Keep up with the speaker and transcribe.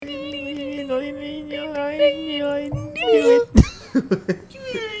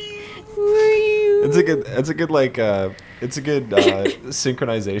It's a good like it's a good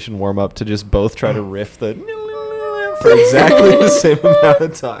synchronization warm up to just both try to riff the for exactly the same amount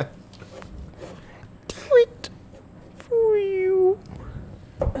of time. Do it for you.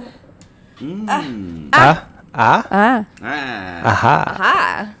 Aha.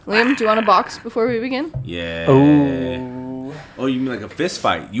 Liam, do you want a box before we begin? Yeah. Oh, you mean like a fist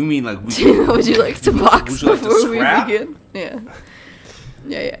fight? You mean like... Would you like to box would you like to before we scrap? begin?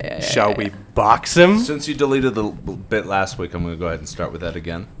 Yeah. Shall we box him? Since you deleted the bit last week, I'm going to go ahead and start with that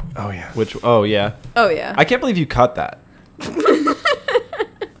again. Oh, yeah. Oh yeah. I can't believe you cut that.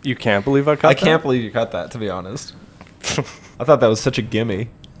 You can't believe I cut that? I can't believe you cut that, to be honest. I thought that was such a gimme.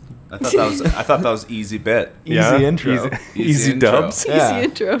 I thought that was easy bit. Easy intro. Easy intro. dubs. Yeah. Easy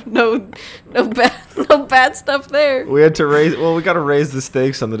intro. No bad stuff there. We had to we got to raise the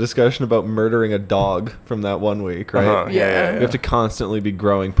stakes on the discussion about murdering a dog from that one week, right? Uh-huh. Yeah. We have to constantly be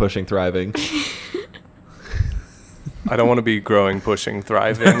growing, pushing, thriving. I don't want to be growing, pushing,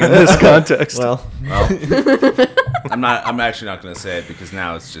 thriving in this context. Well, I'm actually not going to say it because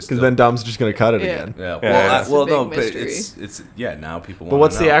now it's just... because then Dom's just going to cut it again. Yeah. Yeah. Well, It's a no, big but mystery. it's now people want But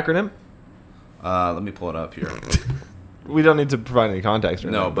what's the acronym? Let me pull it up here. We don't need to provide any context.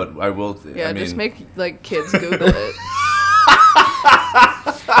 Or No, anything, but I will... Just make like kids Google it.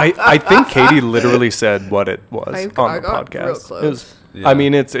 I think Katie literally said what it was I on the got podcast. real close. It was, Yeah. I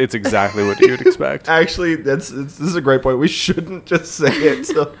mean, it's exactly what you'd expect. Actually, this is a great point. We shouldn't just say it.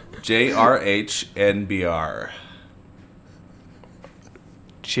 So. JRHNBR.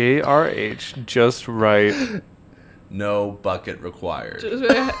 JRH, just right. No bucket required. Just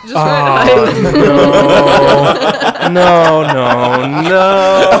right. No.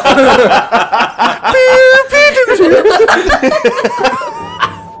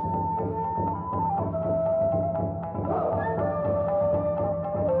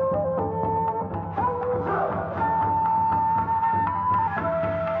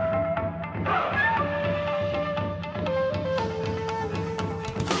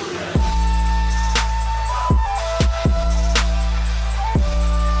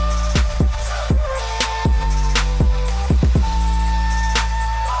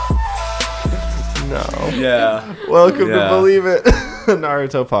 Yeah. Welcome Yeah. to Believe It, a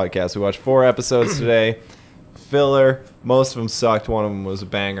Naruto podcast. We watched 4 episodes today. Filler. Most of them sucked. One of them was a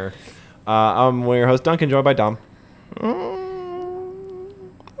banger. I'm your host, Duncan, joined by Dom.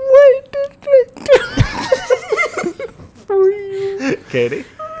 Katie.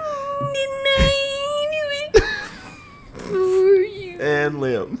 And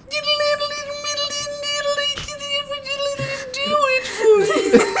Liam.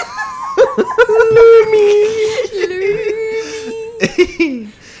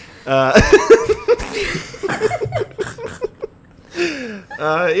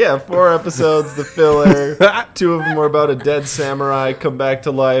 Yeah, 4 episodes, the filler. 2 of them were about a dead samurai come back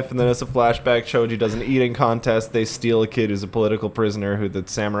to life, and then as a flashback, Choji does an eating contest. They steal a kid who's a political prisoner who the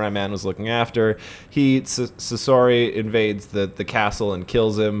samurai man was looking after. Sasori invades the castle and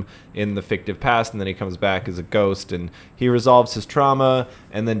kills him in the fictive past, and then he comes back as a ghost, and he resolves his trauma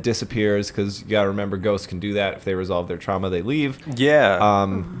and then disappears, because you gotta remember, ghosts can do that. If they resolve their trauma, they leave. Yeah.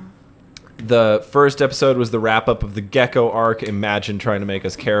 The first episode was the wrap-up of the Gecko arc. Imagine trying to make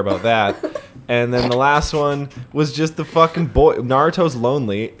us care about that. And then the last one was just the fucking boy. Naruto's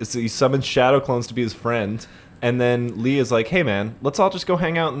lonely, so he summons shadow clones to be his friend. And then Lee is like, hey man, let's all just go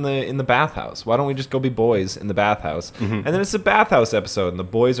hang out in the bathhouse. Why don't we just go be boys in the bathhouse? And then it's a bathhouse episode, and the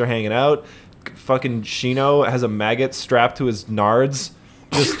boys are hanging out. Fucking Shino has a maggot strapped to his nards.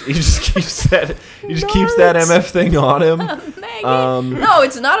 He just keeps that MF thing on him. Maggot. No,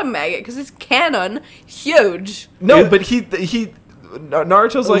 it's not a maggot because it's canon. Huge. No, but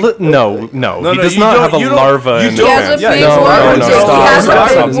Naruto's like no. He does you not don't- have a you don't- larva you in don't- his He has a pants. big no, worm no, dick. stop, He has stop, a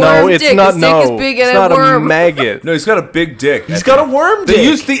stop. big No, worm it's dick. not. His dick No, is big it's and not a a worm. maggot. No, he's got a big dick. he's got a worm dick. They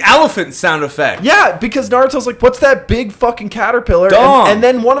used the elephant sound effect. Yeah, because Naruto's like, what's that big fucking caterpillar? Dom. And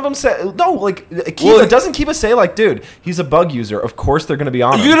then one of them said, no, like, doesn't Kiba say, like, dude, he's a bug user. Of course they're going to be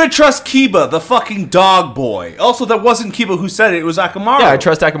on him. You're gonna trust Kiba, the fucking dog boy. Also, that wasn't Kiba who said it. It was Akamaru. Yeah, I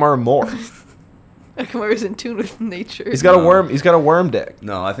trust Akamaru more. Akamaru's in tune with nature. He's got a worm. He's got a worm dick.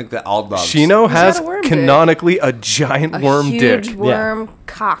 No, I think that all dogs. Shino has got a worm dick. canonically a giant worm huge dick. worm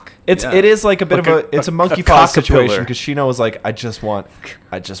cock. It is like a bit Like of it's a monkey a paw cockapillar. situation, because Shino was like, I just want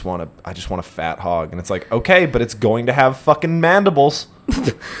a fat hog, and it's like, okay, but it's going to have fucking mandibles.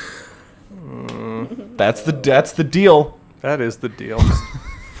 That's the deal. That is the deal.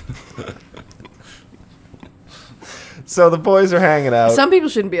 So the boys are hanging out. Some people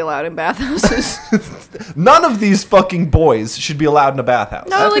shouldn't be allowed in bathhouses. None of these fucking boys should be allowed in a bathhouse.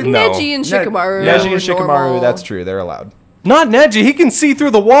 No, like No. Neji and Shikamaru. Neji and are Shikamaru, normal. that's true. They're allowed. Not Neji. He can see through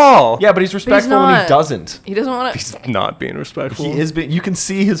the wall. Yeah, but he's respectful when he not. doesn't. He doesn't want to. He's not being respectful. He is. You can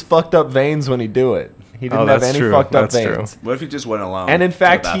see his fucked up veins when he do it. He didn't Oh, have that's any true. fucked up That's true. veins. What if he just went alone? And in to the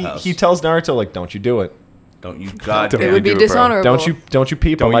fact, bathhouse? he tells Naruto like, "Don't you do it? Don't you It goddamn would be do it, bro. dishonorable. Don't you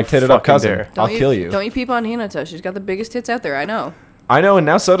peep Don't on my you titted up fucking cousin? dare. I'll kill you." Don't you peep on Hinata? She's got the biggest tits out there. I know. I know, and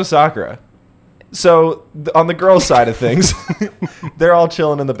now so does Sakura. So on the girls' side of things, they're all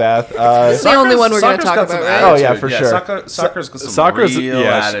chilling in the bath. It's the only one we're gonna Sakura's talk got some about, right? Oh, yeah, attitude. for sure. Sakura's got some Sakura's- real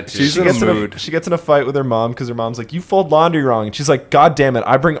yeah, attitude. she's She in a gets, in a, mood. she gets in a fight with her mom because her mom's like, "You fold laundry wrong," and she's like, "God damn it!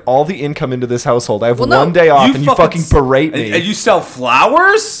 I bring all the income into this household. I have Well, no. one day off, and you fucking berate me." And you sell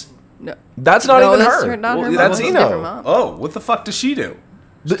flowers? No, That's not no, even that's her. Not her Well, mom. that's It's a Ino. different mom. Oh, what the fuck does she do?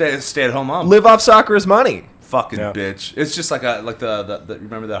 Stay at home mom. Live off Sakura's money. Fucking Yeah. bitch. It's just like the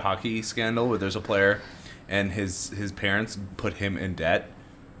remember that hockey scandal where there's a player and his parents put him in debt.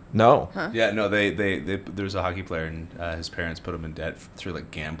 No. Yeah, no, they there's a hockey player and his parents put him in debt through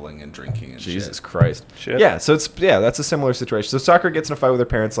like gambling and drinking and Jesus shit. Christ. Shit. Yeah, so that's a similar situation. So Sakura gets in a fight with her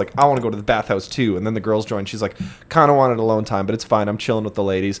parents, like, "I want to go to the bathhouse too," and then the girls join. She's like, "Kind of wanted alone time, but it's fine. I'm chilling with the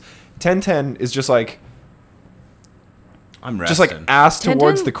ladies." 10-10 is just like I'm just resting. like ass 10-10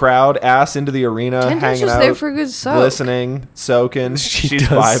 towards the crowd, ass into the arena, Tenten's hanging just out, there for a good soak. listening, soaking. She She's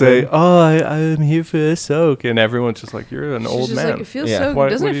does vibing. say, "Oh, I'm here for a soak," and everyone's just like, "You're an She's old just man." like, it feels Yeah. so. What-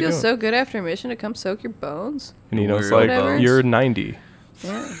 Doesn't what it are you feel doing? so good after a mission to come soak your bones? and Ino's Weird like, bones. "You're 90.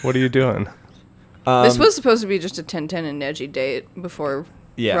 Yeah. What are you doing?" This was supposed to be just a 10-10 and Neji date before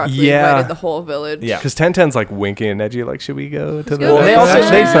Yeah. Rock Lee Yeah. invited the whole village. Yeah. Because 10-10's like winking at Neji, like, "Should we go to the?" go. Well, they Yeah. also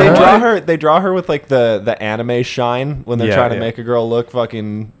they Yeah. draw her with like the anime shine when they're Yeah, trying to yeah. make a girl look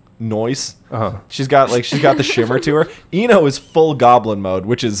fucking noise. Uh-huh. She's got the shimmer to her. Ino is full goblin mode,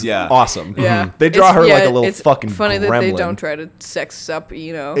 which is Yeah. awesome. Yeah. They draw It's- her like yeah, a little it's fucking funny gremlin. that they don't try to sex up,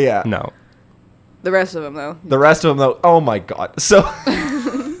 Yeah. No. The rest of them, though. The rest of them though, oh my god. So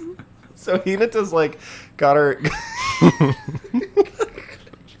so Hinata's like got her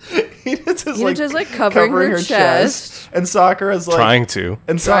Hinata's like covering her chest. and Sakura's like Trying to.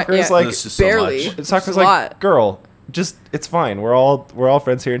 and Sakura's yeah. like This is so Barely. much. And Sakura's It's a like, lot. "Girl, just it's fine. We're all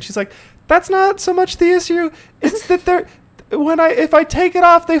friends here." And she's like, "That's not so much the issue. It's that they're if I take it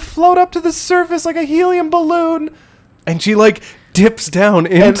off, they float up to the surface like a helium balloon." And she like dips down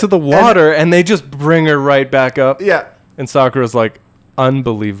into the water, and they just bring her right back up. Yeah. And Sakura's like,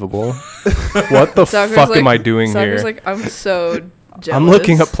 "Unbelievable. What the Sakura's fuck like- am I doing Sakura's here?" like, I'm so jealous. I'm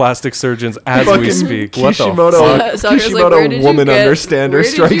looking up plastic surgeons as we Fucking speak. What the Kishimoto. fuck? Sakura's Kishimoto where did you woman get- understander where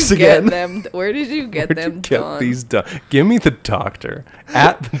did you strikes get again. them- where did you get Where'd them you get done? these done? Give me the doctor.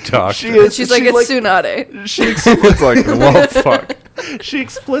 At the doctor. She is She's like, she, it's Tsunade. she It's like, well, fuck. she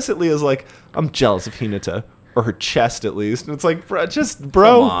explicitly is like, "I'm jealous of Hinata." Or her chest, at least. And it's like, bro.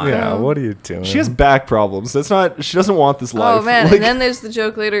 Come on. Yeah, what are you doing? She has back problems. That's not. She doesn't want this life. Oh man! Like, And then there's the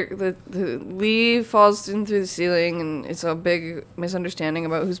joke later. The Lee falls in through the ceiling, and it's a big misunderstanding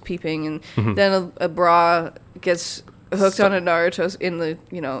about who's peeping. And Mm-hmm. then a bra gets hooked onto Naruto's in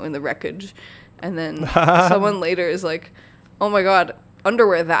the wreckage, and then someone later is like, "Oh my god,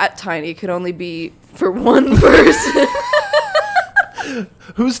 underwear that tiny could only be for one person."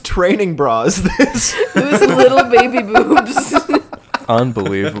 whose training bra is this? Whose little baby boobs?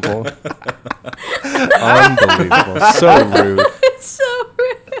 Unbelievable. Unbelievable. So rude. It's so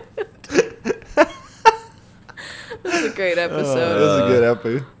rude. That's a great That episode. was a good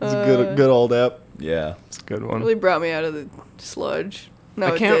epi. It was a good old ep. Yeah. It's a good one. Really brought me out of the sludge. No,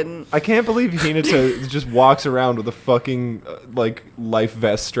 I it can't. didn't. I can't believe Hinata just walks around with a fucking like life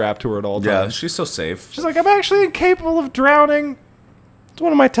vest strapped to her at all Yeah, times. she's so safe. She's like, "I'm actually incapable of drowning." It's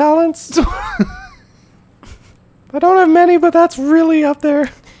one of my talents. I don't have many, but that's really up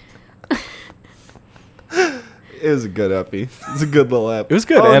there. It was a good epi. It's a good little ep. It was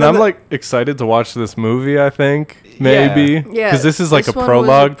good, Oh, and then I'm the- like excited to watch this movie. I think maybe Yeah, because this is like this a one was a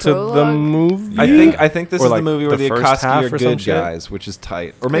prologue to the prologue. movie. I think this Or, is like, the movie where the the first Akatsuki half are or some good shit. guys, which is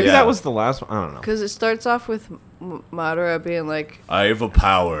tight. Or maybe Yeah. that was the last one. I don't know. Because it starts off with Madara being like, I have a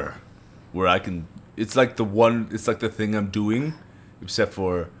power where I can. It's like the one. It's like the thing I'm doing, except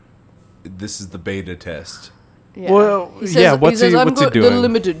for this is the beta test. yeah. Well, yeah, what's he "I'm doing? The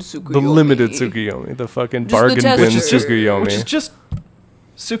limited Tsukuyomi. The limited Tsukuyomi, the fucking Just the bargain bin tester. Tsukuyomi. Which is just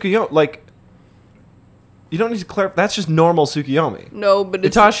Tsukuyomi. Like, you don't need to clarify. That's just normal Tsukuyomi. No, but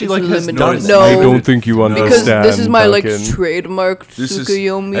it's Itachi, it's like, has limited. done it. No, I don't think you because understand. this is my like Duncan. trademark This is.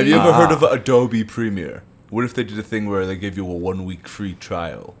 Tsukuyomi. Have you ever heard of Adobe Premiere? What if they did a thing where they gave you a 1 week free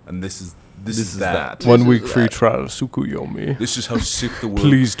trial, and this is This is that. 1 week is free that. trial, Tsukuyomi. This is how sick the world.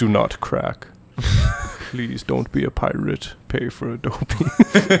 Please do not crack. Please don't be a pirate. Pay for Adobe.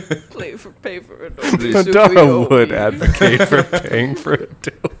 Pay for it. Madara would advocate for paying for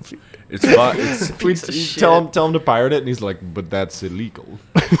Adobe. It's fun. It's Piece of You shit. tell him to pirate it, and he's like, "But that's illegal.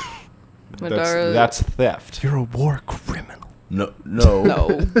 Madara. That's theft." You're a war criminal. no.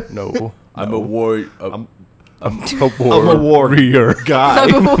 no. No. I'm a war. I'm a I'm a warrior. Guy.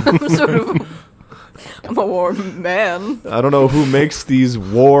 I'm a war man. I don't know who makes these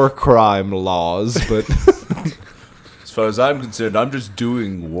war crime laws, but As far as I'm concerned, I'm just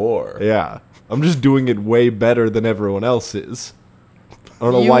doing war. yeah, I'm just doing it way better than everyone else is. I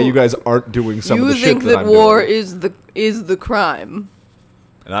don't know why You- you guys aren't doing some of You the think shit that that I'm war doing. is the crime?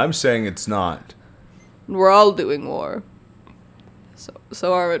 And I'm saying it's not. We're all doing war.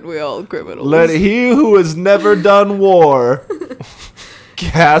 So aren't we all criminals? Let he who has never done war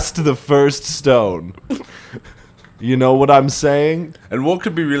cast the first stone. You know what I'm saying? And war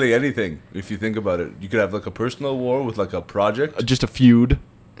could be really anything if you think about it. You could have like a personal war with like a project. Just a feud.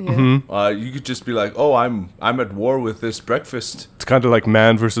 Yeah. You could just be like, "Oh, I'm at war with this breakfast." It's kind of like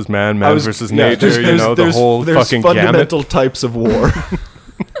man versus man, man versus yeah, nature, you know, the whole there's fucking gamut. fundamental types of war.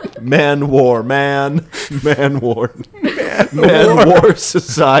 Man war, man war, man war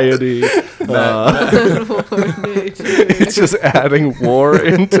society. It's just adding war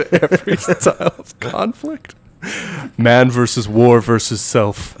into every style of conflict. Man versus war versus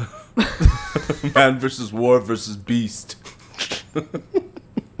self. Man versus war versus beast.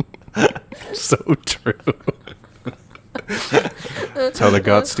 So true. That's how they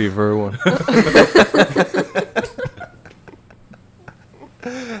got Steve Irwin.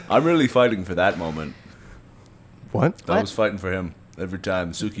 I'm really fighting for that moment. What? I was fighting for him every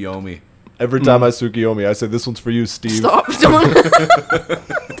time. Tsukiyomi. Every time I Tsukiyomi, I say, "This one's for you, Steve." Stop!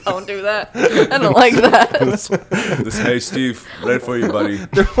 Don't do that. I don't like that. Hey, Steve, right for you, buddy.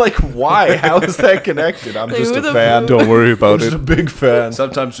 They're like, "Why? How is that connected?" I'm Like, just who a the fan. Don't worry I'm about just it. a big fan.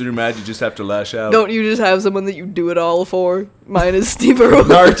 Sometimes when you're mad, you just have to lash out. Don't you just have someone that you do it all for? Mine is Steve Irwin.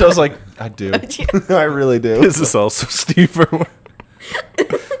 Naruto's like, "I do. I really do." Is this also Steve Irwin?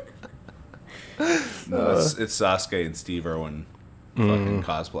 No, it's Sasuke and Steve Irwin fucking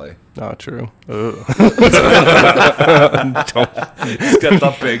cosplay. Not true. Ugh. He's got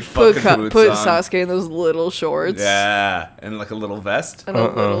the big Put fucking boots put on. Sasuke in those little shorts Yeah, and like a little vest, and a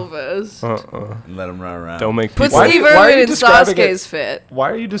little vest. and let him run around. Don't make Put people. Why- Steve why are Irwin you in describing it- Sasuke's fit. Why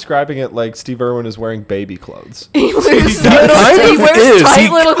are you describing it like Steve Irwin is wearing baby clothes? He wears kind little, he of wears is. tight He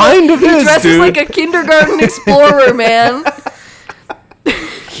little kind clothes. of He is, dresses dude. like a kindergarten explorer, man.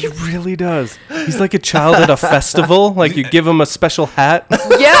 He really does. He's like a child at a festival. Like you give him a special hat.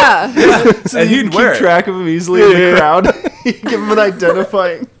 Yeah. So And you he'd can wear keep it. track of him easily in the crowd. You give him an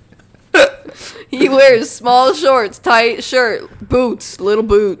identifying. He wears small shorts, tight shirt, boots, little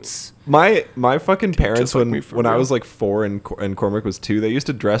boots. My fucking parents just like when me for when I real. was like 4 and Cormac was 2, they used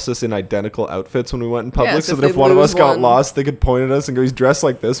to dress us in identical outfits when we went in public, Yeah, so so that if if they one of lose us got one- lost, they could point at us and go, "He's dressed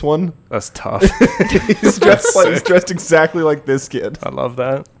like this one." That's tough. He's dressed exactly like this kid. I love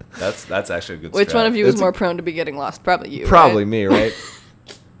that. That's actually a good. Which one strat. of you is It's- more prone to be getting lost? Probably you. Probably right? me, right?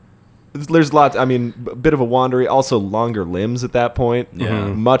 There's lots. I mean, a bit of a wandery. Also, longer limbs at that point. Yeah.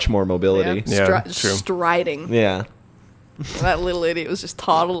 Much more mobility. Yeah, true. Striding. Yeah. That little idiot was just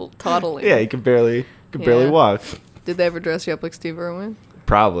toddling. Yeah, he could barely Yeah. walk. Did they ever dress you up like Steve Irwin?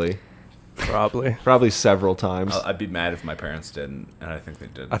 Probably Probably. several times. I'd be mad if my parents didn't, and I think they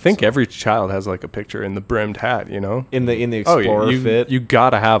did. I think so. every child has like a picture in the brimmed hat, you know? in the Oh, explorer you, fit. you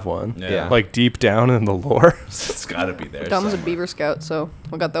gotta have one. Yeah. Like deep down in the lore. It's got to be there. Dom was a somewhere. Beaver Scout, so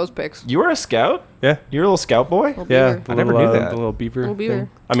we got those pics. You were a scout? Yeah. You're a little scout boy? Little Yeah. beaver. The I never little, knew that. The little beaver. Little beaver. thing.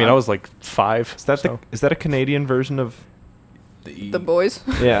 I mean, I was like 5. Is that so is that a Canadian version of? The boys.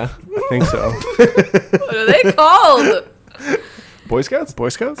 Yeah. I think so. What are they called? Boy Scouts? Boy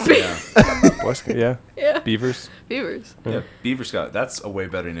Scouts? Yeah. Boy Scouts, yeah. Yeah. Beavers. Beavers. Yeah, Beaver Scout. That's a way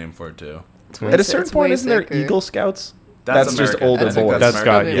better name for it too. It's way At a sick- certain it's point, way isn't there sicker. Eagle Scouts? That's just American. older I think boys. That's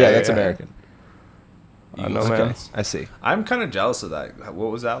American. got- Yeah, Yeah, that's yeah. American. I Eagle know, man. Scouts. I see. I'm kind of jealous of that.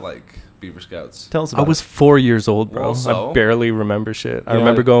 What was that like, Beaver Scouts? Tell us I about was 4 years old, bro. Well, so? I barely remember shit. I Yeah.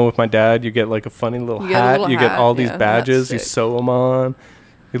 remember going with my dad. You get like a funny little You get a hat. little You get hat, all these yeah, badges. You that's sick. sew them on.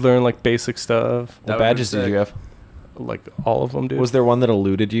 You learn like basic stuff. That What would've badges been did you sick. have? Like all of them, dude. Was there one that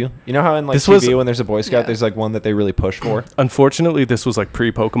eluded you? You know how in like This TV was- when there's a Boy Scout, Yeah. there's like one that they really push for? Unfortunately, this was like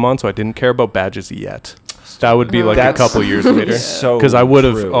pre-Pokemon, so I didn't care about badges yet. That would be like That's a couple years later. so Because I would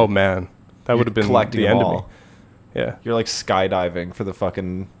have. true. Oh man, that would have been collecting the them end of all. me. Yeah. You're like skydiving for the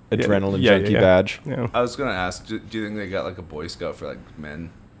fucking Yeah, adrenaline yeah, junkie yeah. badge. Yeah. I was gonna ask, do you think they got like a Boy Scout for like men?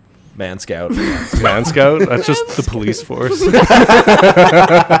 Man Scout. Man Scout? That's just the police force.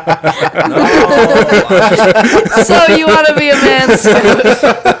 So you want to be a man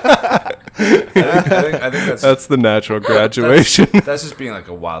scout? I think That's the natural graduation. that's just being like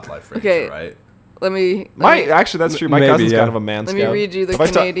a wildlife ranger, Okay. right? Let me. Actually, that's true. My Maybe, cousin's yeah. kind of a Man Let Scout. me read you the Have I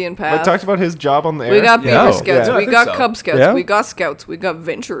Canadian have I path. talked about his job on the air? We got Beaver Yeah. Scouts, Yeah, I we think got so. Cub Scouts, Yeah. we got Scouts, we got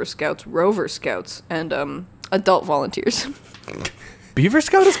Venturer Scouts, Rover Scouts, and adult volunteers. Beaver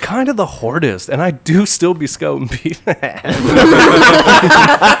Scout is kind of the hardest, and I do still be scouting beaver.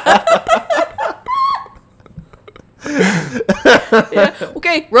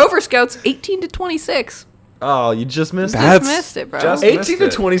 Okay, Rover Scouts, 18 to 26. Oh, you just missed it. That's- Just missed it, bro. just- 18 to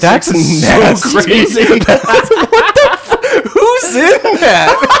missed it. 26 That's is nasty. so crazy. Who's in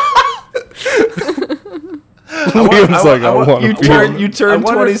that? Liam's like, I want You to be turn, on- you I turn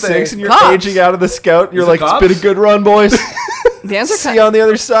wonder if 26 they- and you're Cops. aging out of the Scout. You're Is it like, it's been a cops? good run, boys. The answer, See you on the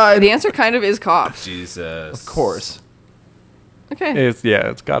other side. the answer kind of is cops. Jesus. Of course. Okay.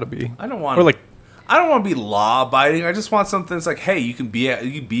 It's got to be. I don't want. Or like, I don't want to be law abiding. I just want something that's like, hey, you can be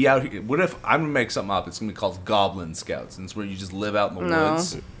out here. What if I'm gonna make something up? It's gonna be called Goblin Scouts, and it's where you just live out in the No.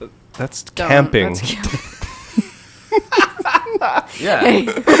 woods. that's Don't. camping. That's Yeah. hey,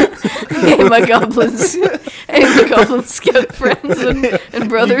 my goblins. Hey, my goblin scout friends and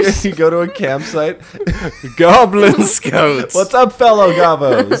brothers. You go to a campsite. Goblin Scouts. What's up, fellow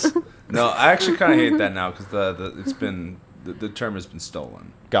Gobos? No, I actually kind of hate that now because the term has been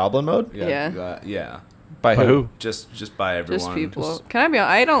stolen. Goblin mode? Yeah. Yeah. By By who? Just by everyone. Just people. Can I be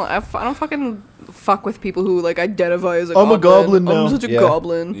honest? I don't fucking fuck with people who like identify as a I'm a goblin. goblin now. I'm such a Yeah.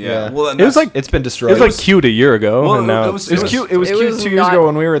 goblin. Yeah. Yeah. Well, and It was that's- like It's been it destroyed. was like cute a year ago, Well, and now it was- It was cute. It was It cute was 2 years not- ago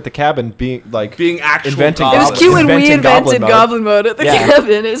when we were at the cabin being actual inventing It was goblins. cute when we Inventing invented goblin goblin mode at the Yeah.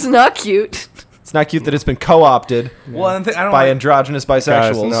 cabin. It's not cute. It's not cute that it's been co-opted Well, and I don't by like, androgynous Guys,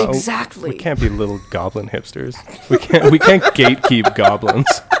 bisexuals. no. Exactly. we can't be little goblin hipsters. We can't gatekeep goblins.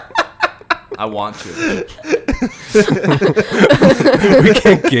 I want to. We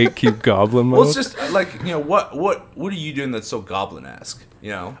can't gatekeep goblin mode. Well, it's just like what are you doing that's so goblin-esque? You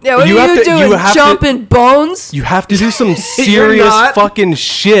know. Yeah, what You are have you to- you doing? have to- Jumping bones? you have to do some serious not. fucking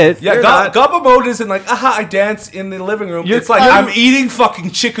shit. Yeah, You're not- Goblin mode isn't like, I dance in the living room. You're- It's like I'm- I'm eating fucking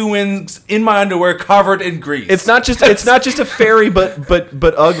chicken wings in my underwear covered in grease. It's not just a fairy, but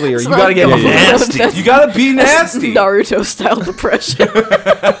uglier. It's You not- gotta get Yeah, yeah. nasty. That's- You gotta be that's nasty. Naruto style depression.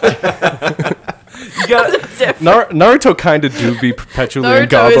 You gotta. Naruto kind of do be perpetually in Naruto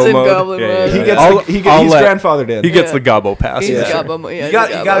gobbo is in mode. gobbo mode. He gets I'll- he's I'll let- grandfathered in. He gets Yeah. the gobbo pass. He's for a sure. gobbo. Yeah,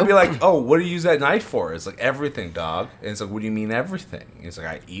 You gotta be like, oh, what do you use that knife for? It's like everything, dog. And it's like, what do you mean everything? It's like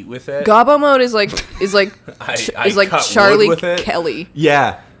I eat with it. Gobbo mode is like I is like cut wood Charlie with it. Kelly.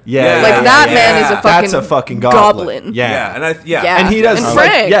 Yeah. Yeah. Like that yeah. man is a That's fucking a fucking goblin. Yeah, Yeah. and Yeah. And he does. And like,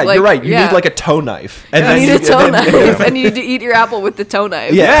 Frank, yeah, like, you're right. You yeah. need like a toe knife. And You need a toe and then- knife, and you need to eat your apple with the toe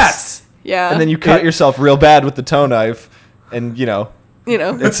knife. Yes. Yeah. And then you cut yourself real bad with the toe knife, and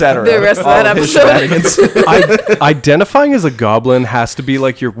etc. The rest of All that his episode. shenanigans. Identifying as a goblin has to be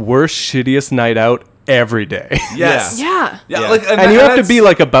like your worst, shittiest night out every day. Yes. Yeah. Yeah. Yeah. Like, And you have to that's- be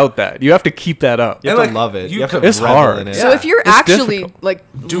like about that. You have to keep that up. You have And, to like, love it. you You have to could- It's revel hard. in it. So Yeah. if you're It's actually difficult. like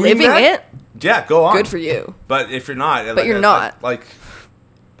Doing living that? it, Yeah, go on. good for you. But if you're not, But you're not. Like,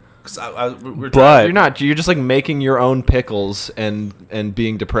 because we're But You're not. You're just like making your own pickles and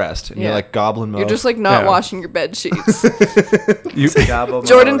being depressed. And Yeah. you're like goblin mode. You're just like not Yeah. washing your bed sheets. you, Gobbo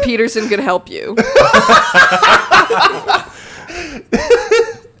Jordan mode. Peterson could help you.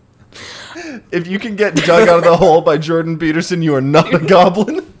 if you can get dug out of the hole by Jordan Peterson, you are not a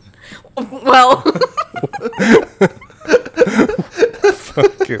goblin. Well,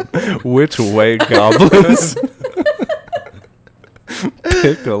 fucking, which way goblins?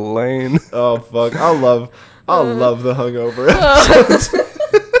 Pick a lane. Oh fuck! I'll love the hungover.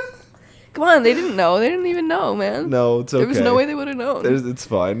 come on, they didn't know. They didn't even know, man. No, it's okay. There was no way they would have known. It's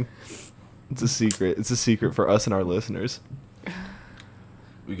fine. It's a secret. It's a secret for us and our listeners.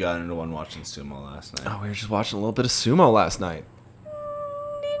 We got into one watching sumo last night. Oh, we were just watching a little bit of sumo last night.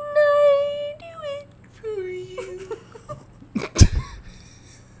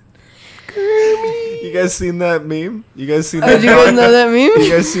 You guys seen that meme? You guys seen that? Did you guys dog? know that meme?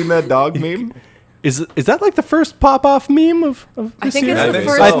 You guys seen that dog meme? Is that like the first pop off meme of I this think year? it's I the think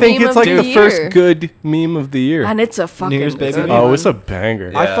first so. I think meme it's of like the year. first good meme of the year. And it's a fucking Year's baby good meme? Oh, one. it's a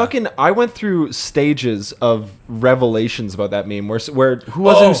banger. Yeah. I went through stages of revelations about that meme where who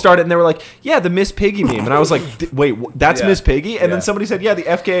was it who started and they were like, yeah, the Miss Piggy meme. And I was like, wait, that's Yeah. Miss Piggy? And Yeah. then somebody said, yeah, the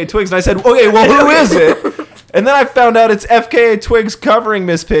FKA Twigs. And I said, okay, well, who is it? And then I found out it's FKA Twigs covering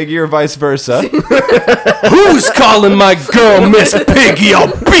Miss Piggy or vice versa. Who's calling my girl Miss Piggy? I'll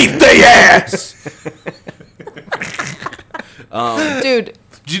beat their ass. Dude,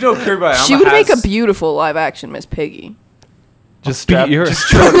 Do you know Kirby Bayama she would make a has- beautiful live action Miss Piggy. Just strap, your-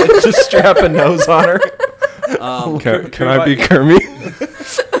 just strap a nose on her. Can I be Kermit?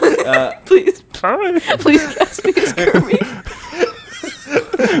 Please, please cast me as Kermit.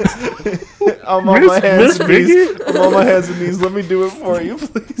 I'm on my hands and Miss knees. I'm on my hands and knees. Let me do it for you,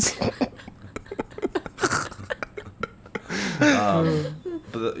 please.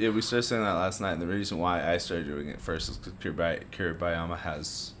 But yeah, we started saying that last night, and the reason why I started doing it first is because Kirby Bayama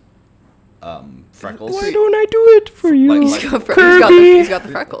has freckles. Why don't I do it for you? Like- He's got the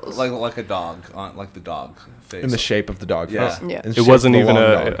freckles. like a dog, like the dog face. In the shape of the dog face. Yeah. Yeah. In It shape wasn't of the even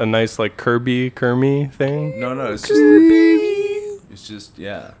long dog. a nice like Kermit thing. No, it's just. It's just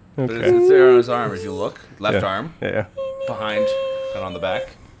yeah. But Okay. it's there on his arm. If you look, left Yeah. arm Yeah. behind, and on the back.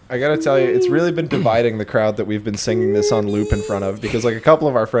 I gotta tell you, it's really been dividing the crowd that we've been singing this on loop in front of, because like a couple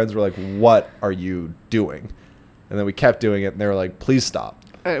of our friends were like, "What are you doing?" And then we kept doing it, and they were like, "Please stop."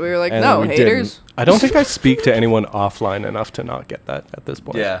 And we were like, And no, we haters. I don't think I speak to anyone offline enough to not get that at this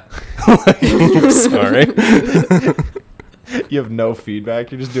point. Yeah. Sorry. You have no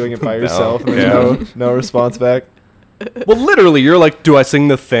feedback. You're just doing it by No. yourself, and Yeah. there's no response back. Well, literally, you're like, "Do I sing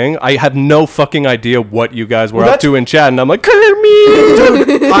the thing?" I have no fucking idea what you guys were Well, up that's- to in chat, and I'm like,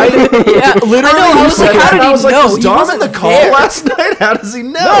 "Kermit." Yeah, Literally, I know. I was like, how did I he was like, know? was He Dom in wasn't the call there. last night? How does he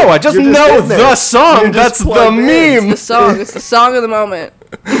know? No, I just You're know in there. the song. You're just That's the plugged in. It's meme. the song. It's the song of the moment.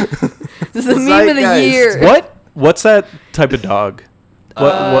 This is the meme of the Zeitgeist. year. What? What's that type of dog?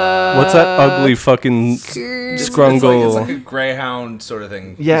 What's that ugly fucking scrungle? It's like a greyhound sort of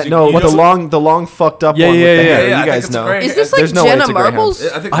thing. Yeah, You- no, you the don't- long fucked up Yeah, one yeah, with the yeah. hair. Yeah, I You think guys it's a know. grey- Is this There's like no way it's Jenna a greyhound. Marbles?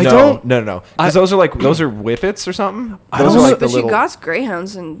 I think I no, don't- No. Because those are like whippets or something. Those don't are know, like the But she little. got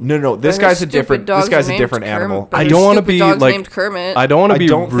greyhounds and No. This but her guy's a stupid different. This dog's guy's a named different Kermit, animal. but I her don't wanna stupid be, dog's like- named Kermit. I don't want I to be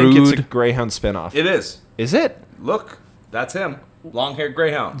don't rude. think it's a greyhound spinoff. It is. Is it? Look, that's him. Long-haired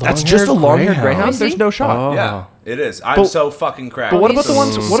greyhound. That's just a long-haired greyhound. Let me There's see. no shot. Oh. Yeah, it is. I'm But- so fucking cracked. But what He's about the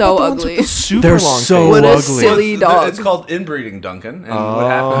ones? What so about the ones ugly. with the super They're long so face? What a ugly. silly dog. It's called inbreeding, Duncan. And what Oh.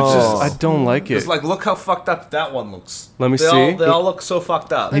 happens is I don't like it. it's like, look how fucked up that one looks. Let me They see. They all look so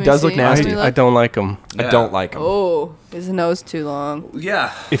fucked up. He me does look see. nasty. Let me I look. don't like them. I Yeah. don't like him. Oh, his nose too long.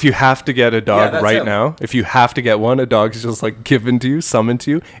 Yeah. If you have to get a dog that's right him. now, if you have to get one, a dog's just like given to you, summoned to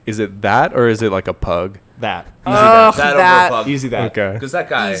you. Is it that or is it like a pug? That. Ugh, That that. over a pug. Easy that. Okay. Because that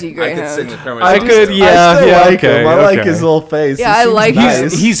guy, Easy I could greyhound. sing the Kermit I song could, still. yeah. I still like okay, him. I like okay. his little face. Yeah, He I seems like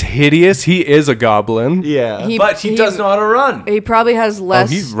nice. He's hideous. He is a goblin. Yeah. But he does know how to run. He probably has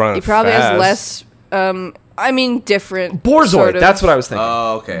less. he's running He probably fast. has less. I mean, different. Borzoid. sort of- That's what I was thinking.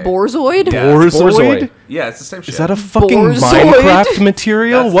 Oh, okay. Borzoid. Yeah. Borzoid? Yeah, it's the same shit. Is that a fucking Borzoid? Minecraft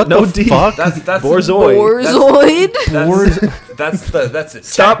material? That's What no the D. fuck? That's Borzoid. Borzoid. That's it.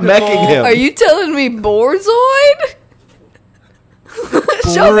 Stop Technical- mecking him. Are you telling me Borzoid?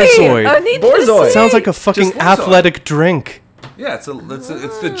 Show me. Borzoid. I need Borzoid. to see. Sounds like a fucking Just Borzoid. athletic drink. Yeah, it's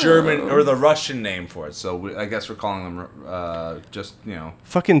the German or the Russian name for it. So I guess we're calling them just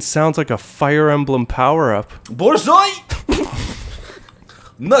Fucking sounds like a Fire Emblem power up. Borzoi.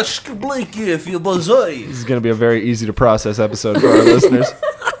 Nashka Blakey, if you Borzoi. This is going to be a very easy to process episode for our listeners.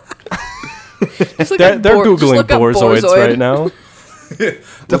 Just look They're up just googling look up Borzoids Borzoid. right now.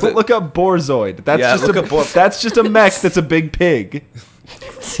 Don't look up Borzoid. That's Yeah, just look a up Bor- that's just a mech that's a big pig.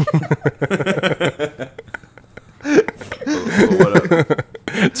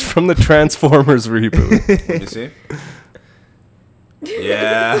 It's from the Transformers reboot. Let me see.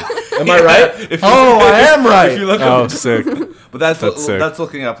 Yeah. Am I right? If you- I am If you right. look Oh, up, sick. but that's That's sick. that's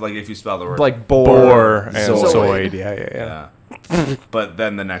looking up like if you spell the word Like Boar and Zoid. Zoid. Yeah. Yeah. But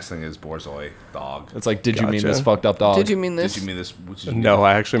then the next thing is Borzoi, dog. It's like, did you mean Gotcha. this fucked up dog? Did you mean this? Did you mean this? No,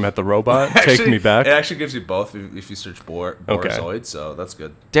 I actually met the robot. Take Actually, me back. It actually gives you both if you search Borzoid, so that's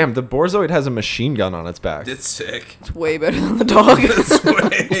good. Damn, the Borzoid has a machine gun on its back. It's sick. It's way better than the dog. It's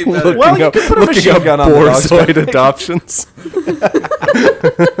way better. Well, you could put a machine gun on the dog's Borzoid adoptions.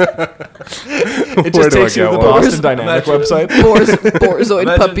 It Where just do I takes you to get the one? Boston Dynamic Imagine- website. Borzoid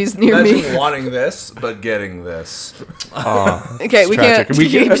Imagine- puppies near me. imagine wanting this, but getting this. Okay, we tragic. can't We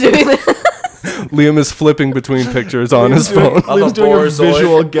keep can't- doing that. Liam is flipping between pictures on his phone. Of Liam's a doing a Borzoid.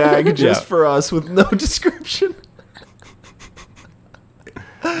 visual gag just Yeah. for us with no description.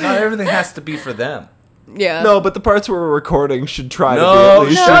 Not everything has to be for them. Yeah. No, but the parts where we're recording should try to be No, at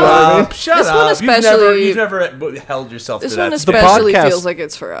least. shut you know what I mean? up. Shut This one up. especially- You've never held yourself This to one that. especially podcast- feels like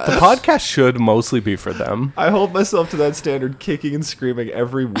it's for us. The podcast should mostly be for them. I hold myself to that standard, kicking and screaming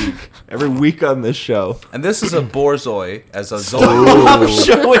every week on this show. And this is a borzoi as a zoe. Stop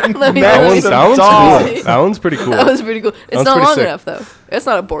showing Let me That really one's dog. cool. That one's pretty cool. That was pretty cool. It's was not pretty long sick. enough though. It's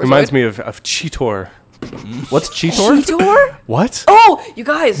not a Borzoi. Reminds me of Cheetor. What's Cheetor? Cheetor? What? Oh, you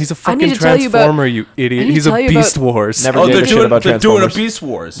guys! He's a I need fucking to tell you about. transformer, you idiot. I need He's to a tell you Beast about- Wars. Never Oh, gave they're a shit doing, about they're doing a Transformers. Beast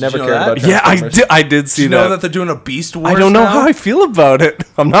Wars. Did Never you know cared that? about Yeah, Transformers. I did see Do you know that. that they're doing a Beast Wars I don't know now? how I feel about it.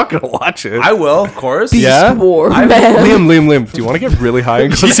 I'm not gonna watch it. I will, of course. Yeah? War, man. Liam, do you want to get really high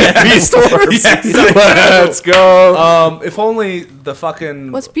and go see Beast Wars? Yes. Let's go. If only the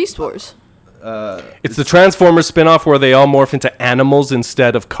fucking... What's Beast Wars? It's the Transformers spin-off where they all morph into animals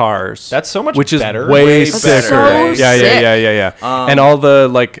instead of cars. That's so much which is better. way Way sicker. better. So yeah, sick. yeah. And all the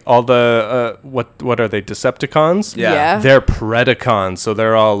what are they? Decepticons? Yeah. They're Predacons, so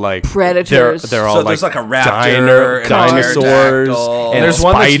they're all like Predators. They're all So like there's like a raptor and a dinosaurs, pterodactyl. and There's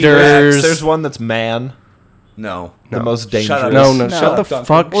one that's spiders. Rex. There's one that's man. No. The most dangerous. Shut up. No, No. shut the Duncan.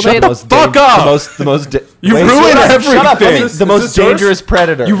 fuck. Well, shut they- the most fuck dan- up. The most. You Wait, ruined shut up, everything. Shut up. The Is most this yours? dangerous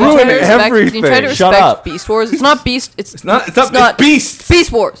predator. You Can you ruined try to respect- everything. Can you try to Shut respect up. Beast Wars? It's not Beast. It's Not, it's not, not- it's Beast.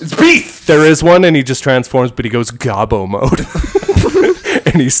 Beast Wars. It's Beast. There is one, and he just transforms, but he goes Gobbo mode,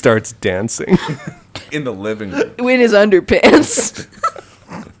 and he starts dancing. In the living room. In his underpants.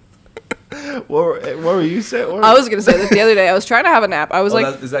 What were you saying? I was gonna say that the other day. I was trying to have a nap. I was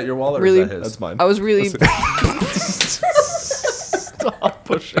like, Is that your wallet really- or is that his? That's mine. I was really, Stop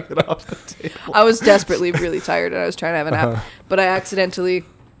pushing it off the table. I was desperately really tired, and I was trying to have a nap, but I accidentally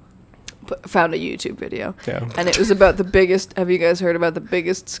found a YouTube video, Yeah. and it was about the biggest. Have you guys heard about the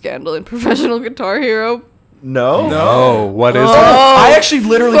biggest scandal in Professional Guitar Hero? No. Oh, what is it? I actually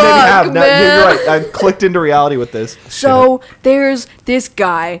literally didn't fuck, have. Now, man. you're right. I've clicked into reality with this. So there's this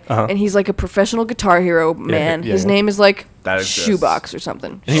guy, Uh-huh. and he's like a professional Guitar Hero man. yeah, His yeah. name is like That exists. Shoebox or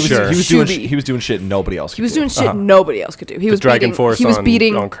something. And he was, Sure. he was doing shit nobody else. He was doing shit nobody else could do. He was Dragon beating, Force he was on-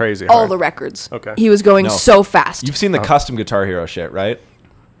 beating on crazy all hard. the records. Okay. He was going No. so fast. You've seen the custom Guitar Hero shit, right?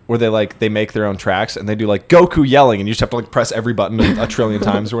 Where they make their own tracks and they do like Goku yelling, and you just have to like press every button a trillion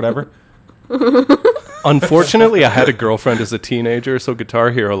times or whatever. Unfortunately, I had a girlfriend as a teenager, so Guitar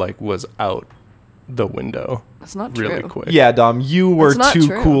Hero like was out the window That's not really true. quick. Yeah, Dom, you were That's not too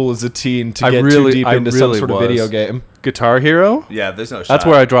true. cool as a teen to I get really- too deep I into some really sort of was. video game. Guitar Hero? Yeah, there's no shot. That's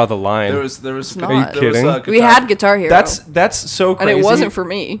where I draw the line. There was. not. Are Are you kidding? We had Guitar Hero. That's so and crazy. it wasn't for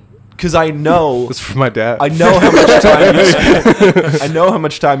me. because I know It's for my dad. I know how much time you spent, I know how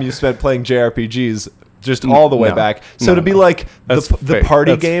much time you spent playing JRPGs just all the way No. back. So No, to be no. like That's the fake.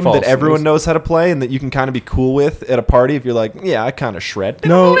 party That's game false that everyone news. knows how to play and that you can kind of be cool with at a party if you're like, yeah, I kind of shred.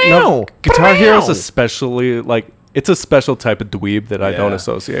 no. Guitar Hero's especially like it's a special type of dweeb that I don't Yeah.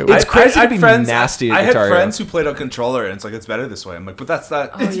 associate with. It's crazy to had be friends, nasty at I had Guitar Hero. friends who played on controller, and it's like it's better this way. I'm like, but that's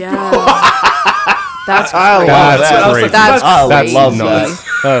not. Oh yeah. That's I crazy. love That's that. crazy. That's I crazy. love nuts.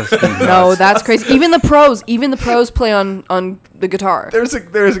 that. That's nuts. No, that's crazy. Even the pros play on the guitar. There's a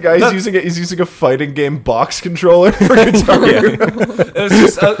guy who's using a fighting game box controller for Guitar Hero. It's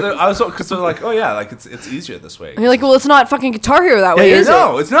just I was because they're like, oh yeah, like it's easier this way. And you're like, well, it's not fucking Guitar Hero that way, Yeah, is it?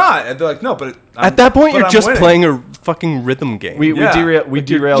 No, it's not. And they're like, no, but At that point, but you're I'm just winning. playing a fucking rhythm game. We Yeah. derailed Which,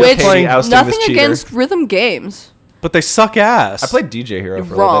 Katie ousting nothing this cheater. against rhythm games. but they suck ass. I played DJ Hero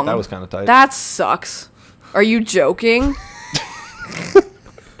for a little Wrong. bit. That was kind of tight. That sucks. Are you joking?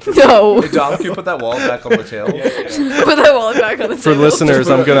 No. Hey, Dom, can you put that wall back on the table? Put that wallet back on the For table. listeners,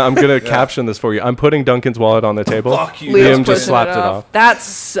 I'm gonna caption this for you. I'm putting Duncan's wallet on the table. Fuck you. Liam's Liam just pushing slapped it off. That It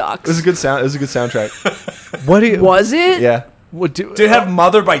sucks. was a good sound. It was a good soundtrack. What do you? Was it? Yeah. What do? Did it have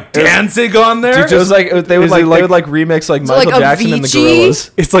 "Mother" by Danzig on there? It was like they would Is like it they would like remix like it Michael like Jackson and the Avicii?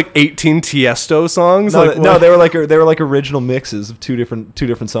 Gorillas. It's like 18 Tiesto songs. No, like, no, what? they were like original mixes of two different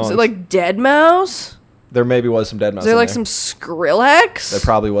songs. Is it like Dead Mouse? there maybe was some Dead Mouse. Is there in like there. some Skrillex? There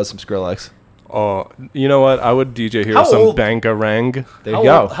probably was some Skrillex. Oh, you know what? I would DJ Hero How some old- Bangarang. There you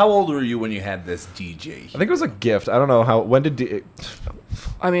go. How old were you when you had this DJ? I think it was a gift. I don't know how. When did?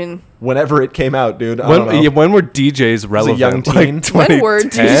 I mean, Whenever it came out, dude. I don't know. When were DJs relevant? young teen. Like when were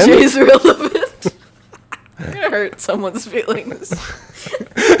 2010? DJs relevant? I'm gonna hurt someone's feelings.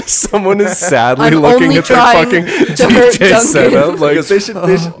 Someone is sadly I'm looking only at their trying fucking to hurt DJ Duncan. setup. Like, Because they should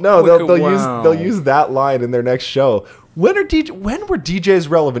no, look they'll at- use wow. they'll use that line in their next show. When were DJs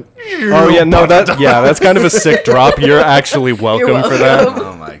relevant? oh yeah, no, that's kind of a sick drop. You're actually welcome, for that. welcome.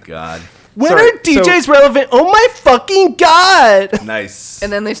 Oh my god, When Sorry, are DJs relevant? Oh my fucking god! nice.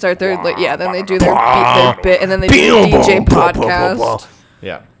 And then they start their then they do their bit, and then they do the DJ podcast.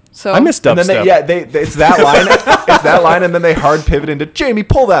 Yeah. So I missed And then dubstep. it's that line. It's that line, and then they hard pivot into Jamie.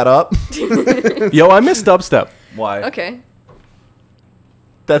 Pull that up. Yo, I missed dubstep. Why? Okay.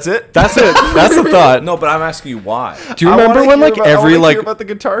 That's it. That's it. That's the thought. No, but I'm asking you why. Do you I remember wanna when hear like about- I every wanna like? hear about the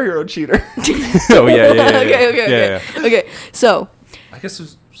Guitar Hero cheater? Oh yeah. Okay. Okay. So I guess it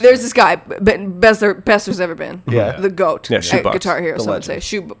was. there's this guy, best there's ever been. Yeah. The goat. Yeah, at Shoebox. Guitar Hero. The Some would say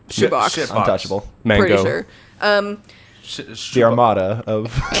legend. shoebox. Shit. Untouchable. Mango. Pretty sure. The Armada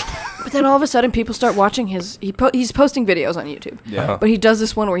of. But then all of a sudden, people start watching his. He's posting videos on YouTube. Yeah. Uh-huh. But he does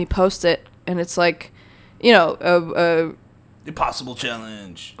this one where he posts it, and it's like, Impossible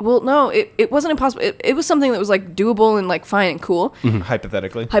challenge. well, no, it wasn't impossible. It was something that was like doable and like fine and cool,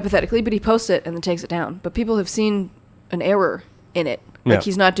 Hypothetically. hypothetically. But he posts it and then takes it down. But people have seen an error in it. Like Yeah.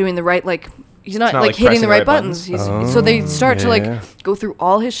 he's not doing the right like. He's not not, like like, hitting the pressing right buttons. So they start to yeah. like go through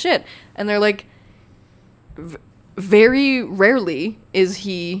all his shit, and they're like, very rarely is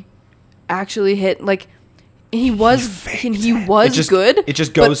he actually hit like. He was good. It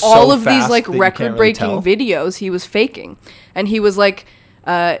just goes but all so of these fast like that you can't really record-breaking tell. videos he was faking, and he was like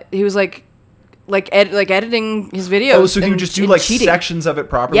editing his videos. Oh, so he would and- just do and like cheating. sections of it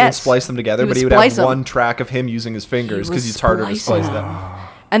properly and Yes. splice them together, He but would he would have splice 'em. one track of him using his fingers He because was it's harder to splicing splice them.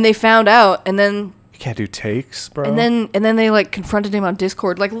 And they found out, and then You can't do takes, bro. and then they like confronted him on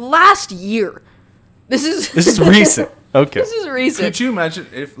Discord like last year. This this is recent. Okay. This is recent. Could you imagine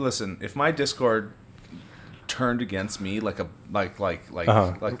if my Discord turned against me like fucking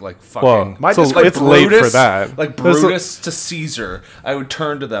Well, My so Discord- it's late for that. like There's Brutus to Caesar. I would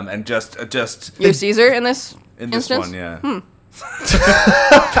turn to them and just You're Caesar in this in this instance? one, yeah.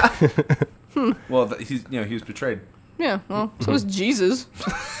 Well, he's he was betrayed. Yeah. Well, so was Jesus.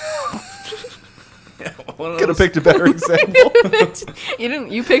 One of Could have those- picked a better example. You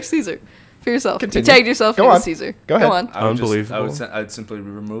didn't. You picked Caesar for yourself. Continue. You tagged yourself Go into on. Caesar. Go ahead. on. I would Unbelievable. I'd simply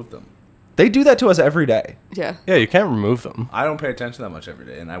remove them. They do that to us every day. Yeah. Yeah, you can't remove them. I don't pay attention that much every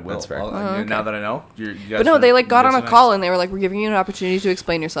day, and I will. That's fair. I'll- Now that I know, you guys. But no, they like got on a nice. call and they were like, "We're giving you an opportunity to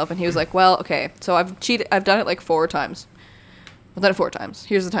explain yourself." And he was like, "Well, okay, so I've cheated. I've done it like 4 times. I've done it 4 times.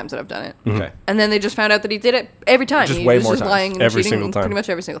 Here's the times that I've done it." Okay. And then they just found out that he did it every time. Just he way was more just times. lying and Every cheating single time. pretty much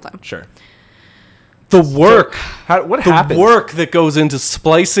every single time. Sure. The work. What The happened work that goes into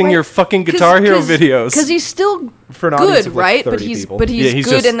splicing your fucking Guitar Hero videos. Because he's still for an audience good, of like right? 30 But he's people? Yeah, he's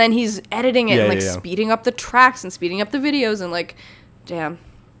good, just- and then he's editing it Yeah, and like yeah, yeah. speeding up the tracks and speeding up the videos and like, damn,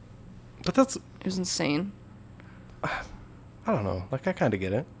 But that's, it was insane. I don't know. Like, I kind of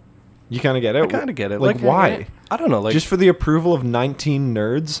get it. You kind of get it. I kinda get it. Like, Like, why? I don't know. Like, Just for the approval of 19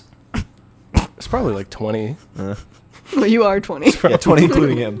 nerds? it's probably like 20. Well, you are 20. Yeah, 20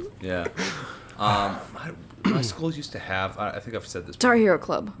 including him. Yeah. My school used to have. I think I've said this. Guitar Hero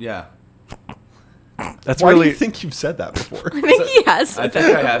Club. Yeah. That's Why really. do you think you've said that before? I think he has. I think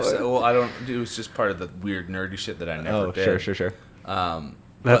I have. Well, I don't. It was just part of the weird nerdy shit that I never Oh, did. sure.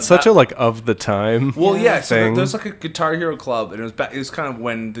 That's such a like of the time. Well, yeah. So thing. there's like a Guitar Hero Club, and it was back. It was kind of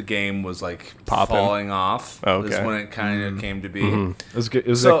when the game was like Poppin'. falling off. Oh, Is okay. when it kind of came to be. It was good. It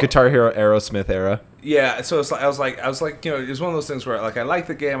was So- a Guitar Hero Aerosmith era. Yeah, so it's like I was like, it was one of those things where like I liked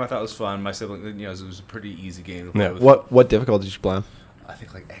the game, I thought it was fun. My sibling, it was a pretty easy game to play Yeah. with. What difficulty did you play on? I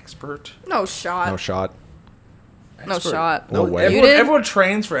think like expert. No shot. No shot. No Expert. shot. No way. You did? Everyone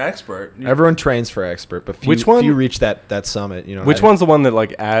trains for expert. Everyone trains for expert, but few, Which one? few reach that summit. You know. Which one's the one that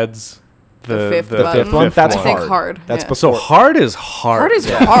like adds The fifth The button. fifth one? That's I think hard. hard. That's yeah. before. So hard is hard. Hard is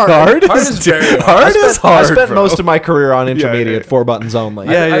Yeah. hard. Hard Hard is is very hard. hard. is hard. I spent bro. most of my career on yeah, intermediate yeah. 4 buttons only.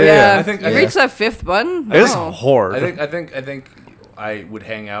 Yeah, yeah, Yeah, I think- you I reached think- that 5th button. It's Oh. hard. I think I would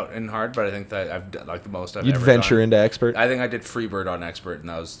hang out in hard, but I think that I've done, like the most I've You'd ever venture done. into expert. I think I did Freebird on expert, and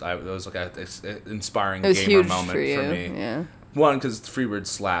that was like an inspiring It was gamer huge moment for you. for me. Yeah. One, because Freebird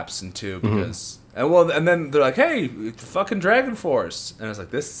slaps, and 2, because and then they're like, "Hey, it's fucking Dragon Force," and I was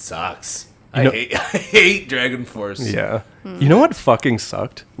like, "This sucks. I know- hate Dragon Force." Yeah. You know what fucking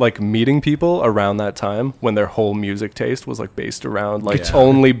sucked? Like meeting people around that time when their whole music taste was like based around like Yeah.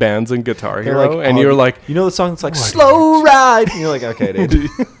 only bands and Guitar They're Hero, and oh, you're like, you know the song that's like slow ride. And you're like, okay, dude.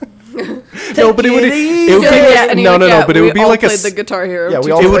 no, but it would be Yeah, and he no, would- no, yeah, no, but it we would be all like played the Guitar Hero. Yeah,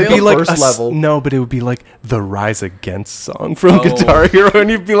 we all it played would be the like first level. No, but it would be like the Rise Against song from Oh. Guitar Hero, and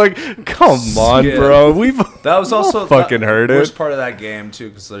you'd be like, "Come on, Yeah. bro, we've That was also fucking heard the it." worst part of that game too,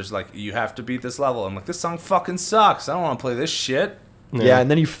 because there's like you have to beat this level. I'm like, this song fucking sucks. I don't want to play this shit. Yeah, and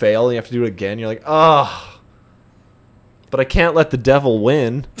then you fail and you have to do it again. You're like, oh, but I can't let the devil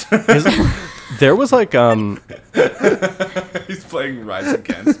win. There was like He's playing Rise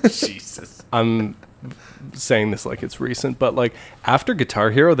Against. Jesus. I'm saying this like it's recent, but like after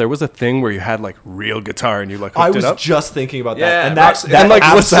Guitar Hero, there was a thing where you had like real guitar and you like hooked I it was up. just thinking about Yeah, that, and Rocksmith. that And like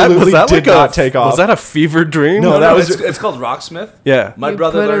absolutely was that did like not take off. Was that a fever dream? No, that was- it's called Rocksmith. Yeah. My You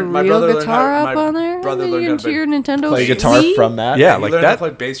brother put a learned. My real brother learned guitar how. up My on there brother and learned how into to your Nintendo play Switch? guitar from that. Yeah, he like learned how that. to play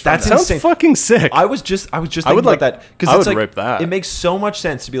bass from That's that. Sounds insane. fucking sick. I was just thinking I would about like- that because I it's would like rip that. it makes so much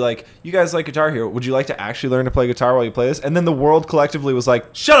sense to be like, you guys like Guitar Hero, would you like to actually learn to play guitar while you play this? And then the world collectively was like,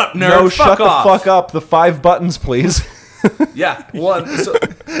 Shut up, nerd. no, Fuck shut off. the fuck up, the 5 buttons, please. Yeah. Well,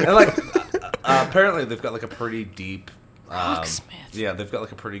 and like apparently they've got like a pretty deep. Rocksmith. Yeah, they've got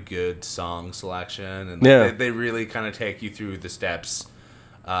like a pretty good song selection, and Yeah. they really kind of take you through the steps.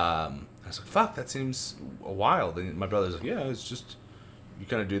 I was like, "Fuck, that seems wild." And my brother's like, "Yeah, it's just you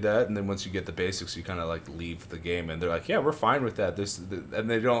kind of do that, and then once you get the basics, you kind of like leave the game." And they're like, "Yeah, we're fine with that." And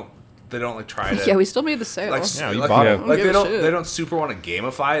they don't like try to Yeah, we still made the sale. like Yeah, you like, bought it. like Give they a don't shit. they don't super want to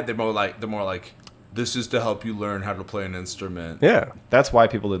gamify it. They're more like this is to help you learn how to play an instrument. Yeah. That's why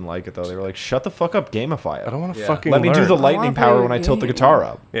people didn't like it, though. They were like, shut the fuck up, gamify it. I don't want to Yeah. fucking Let me do learn. the I lightning wanna power play when a I tilt the game. guitar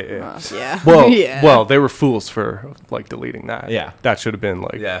up. Yeah. Yeah. Well, yeah. well, they were fools for like deleting that. Yeah. That should have been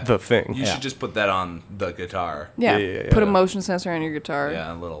like Yeah. the thing. You Yeah. should just put that on the guitar. Yeah. Yeah. Put a motion sensor on your guitar.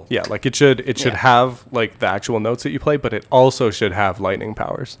 Yeah, a little. Yeah, like it should Yeah. have like the actual notes that you play, but it also should have lightning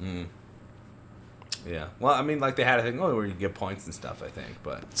powers. Yeah. Well, I mean, like they had a thing where you get points and stuff. I think,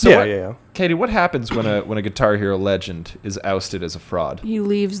 but So yeah, what- yeah. Katie, what happens when a Guitar Hero legend is ousted as a fraud? He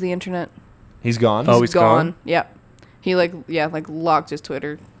leaves the internet. He's gone? Oh, he's gone? Yep. He like locked his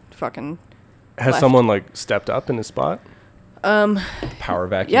Twitter. Fucking. Has Left. someone like stepped up in his spot? Power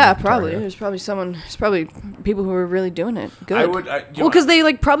vacuum. Yeah, of Guitar probably. Hero. There's probably someone. There's probably people who were really doing it. Good. I would. Well, because they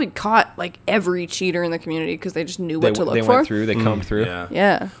like probably caught like every cheater in the community because they just knew what to look they for. went through, they combed through. Yeah.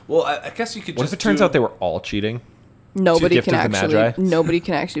 Yeah. Well, I guess you could. What just if it turns do- out they were all cheating? Nobody Gift can of the actually. Magi? Nobody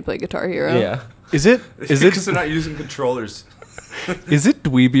can actually play Guitar Hero. Yeah. Is it because they're not using controllers? is it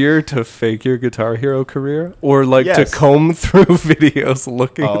dweebier to fake your Guitar Hero career or like Yes. to comb through videos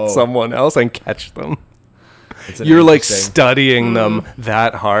looking Oh. at someone else and catch them? It's an You're like interesting- studying them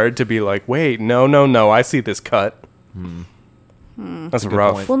that hard to be like, wait, no, I see this cut. That's good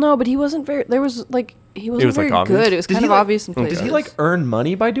rough. point. Well, no, but he wasn't very. There was like he wasn't was, like, very obvious? good. It was Did kind he, of like- obvious in places. Did he like earn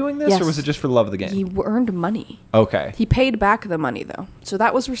money by doing this, Yes. or was it just for the love of the game? He earned money. Okay. He paid back the money though, so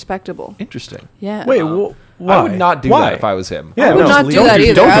that was respectable. Interesting. Yeah. Wait, why? I would not do Why? that if I was him. Yeah, I would no, not just do leave that it.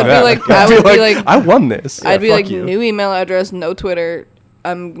 either. Don't do I'd be that. like, I'd I would be like, I won this. I'd be fuck like, you. new email address, no Twitter.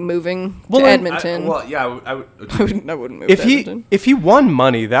 I'm moving Well, to then- Edmonton. Yeah, I would. I wouldn't move if to he Edmonton. if he won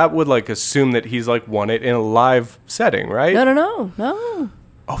money, that would like assume that he's like won it in a live setting, right? No.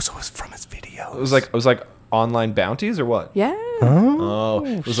 Oh, so it was from his video. It was like online bounties or what? Yeah. Oh,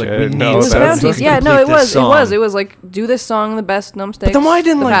 it was like we shit. need No, It was that's- bounties. to Yeah, no, complete it this was. It song. was. It was like, do this song the best numbsticks. then why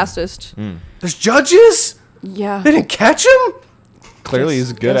didn't, the like- fastest? There's judges. Yeah. They didn't catch him. Clearly, he's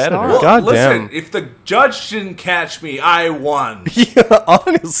a good Guess editor. not. Well, God listen, damn. if the judge didn't catch me, I won. Yeah,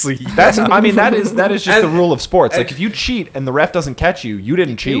 honestly, That's. I mean, that is just the And- rule of sports. and- Like, if you cheat and the ref doesn't catch you, you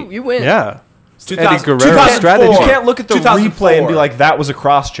didn't cheat. You win. yeah. Eddie 2000 Guerrero 2004. strategy. You can't look at the 2004. replay and be like, "That was a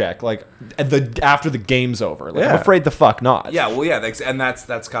cross check." Like, after the game's over. Like, I'm Yeah. afraid the fuck not. Yeah, well, yeah, and that's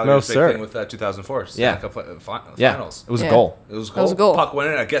Calgary's big sir. thing with 2004 Yeah. Stanley Cup Yeah. finals. It was a Yeah. goal. It was a That goal. was a goal. Puck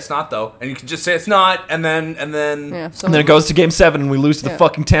winning. I guess not though. And you can just say it's not, and then Yeah. And then someone- it goes to Game 7 and we lose to the Yeah.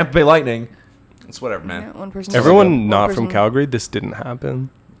 fucking Tampa Bay Lightning. it's whatever, man. Yeah, one person. Everyone one not person- from Calgary, this didn't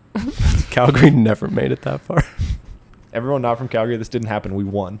happen. Calgary never made it that far. Everyone not from Calgary, this didn't happen. We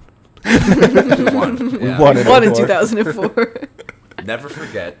won. We won. We Yeah. won it. One in 2004. Never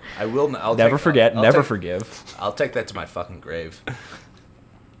forget. I will. I'll Never take- forget, I'll never take- forgive. I'll take that to my fucking grave.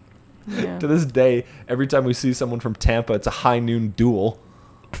 Yeah. To this day, every time we see someone from Tampa, it's a high noon duel.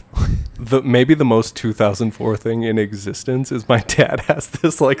 Maybe the most 2004 thing in existence is my dad has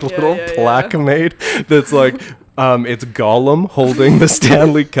this like little yeah, plaque yeah. made that's like it's Gollum holding the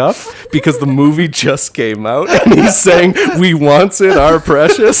Stanley Cup because the movie just came out and he's saying we wants it our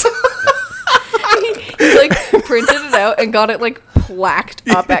precious. He like printed it out and got it like plaqued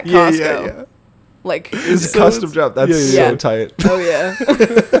up at Costco. Like, It's a So custom it's- job. That's yeah, so yeah. tight. oh yeah,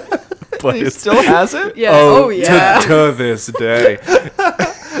 But He it's still has it? yeah, oh, yeah. to this day.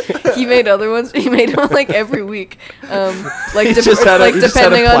 He made other ones. He made one like every week. Like He just had a- like he just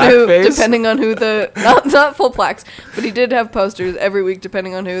had a depending on plaque who, face? depending on who the not full plaques, but he did have posters every week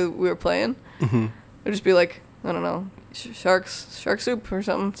depending on who we were playing. Mm-hmm. It'd just be like, I don't know, shark soup or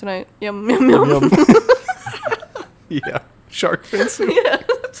something tonight. Yum yum yum. Yeah. Shark face. Yeah,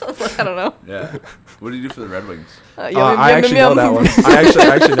 something like- I don't know. Yeah. What do you do for the Red Wings? Yum, I yum, actually yum, know yum. that one. I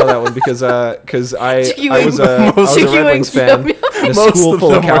actually know that one because I Chicky was wings. a Chicky Red Wings wings, fan. yum, yum. in a Most school of full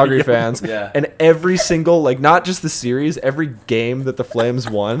of them were Calgary young. fans. Yeah. And every single, like, not just the series, every game that the Flames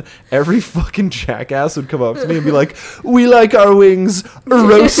won, every fucking jackass would come up to me and be like, "We like our wings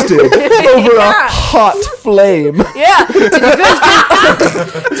roasted over a Yeah. hot flame." Yeah.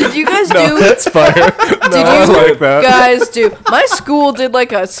 Did you guys do? That's fire. Did I you like that. guys do? My school did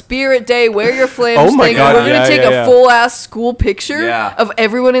like a spirit day, wear your flames Oh my thing. God, And we're gonna yeah, take yeah, a yeah. full ass school picture Yeah. of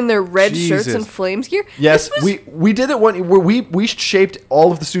everyone in their red shirts Jesus. and flames gear. Yes, This was we did it one where we shaped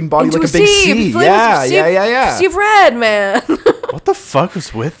all of the student body into like a big C. Flames Yeah, of sea yeah, of- yeah, yeah. Sea of red, man. What the fuck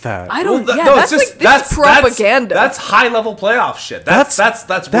was with that? I don't. Well, yeah, no, that's it's just like this is propaganda. That's high level playoff shit. That's That's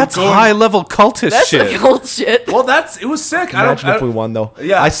we're going- high level cultist that's shit. like old shit. Well, it was sick. Imagine I if don't, we won though.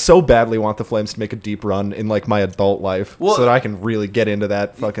 Yeah. I so badly want the Flames to make a deep run in like my adult life, Well- so that I can really get into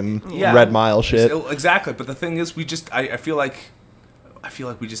that fucking Yeah. Red Mile shit. Exactly, but the thing is, I feel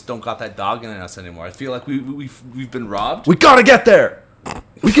like we just don't got that dog in us anymore. I feel like we've been robbed. We gotta get there.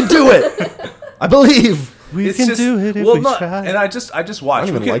 We can do it. I believe. We It's can just- do it if well, we no, try. and I just watch. I don't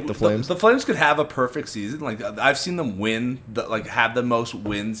even We could- like the Flames. The Flames could have a perfect season. Like I've seen them win, have the most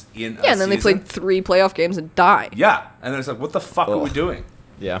wins in. Yeah, and then they season. played 3 playoff games and died. Yeah, and then it's like, what the fuck are we Ugh. doing?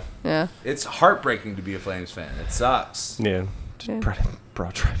 Yeah. Yeah. It's heartbreaking to be a Flames fan. It sucks. yeah. Bro,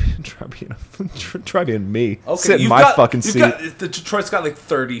 try being me. Okay, Sit in you've my got- fucking you've seat. got- the Detroit's got like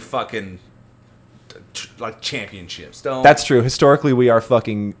 30 fucking like championships. Don't. That's true. Historically, we are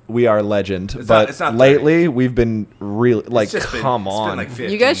legend. But it's not lately, we've been really like, It's just been- come it's been on. like 15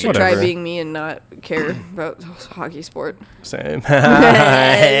 You guys should try Whatever. being me and not care about hockey sport. Same.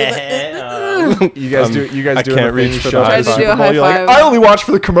 you guys do. You guys I do. can't reach for the Tried high to five. do a high You're like, five. I only watch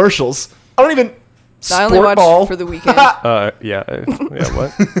for the commercials. I don't even. I only Sport watch ball. for the weekend. Yeah.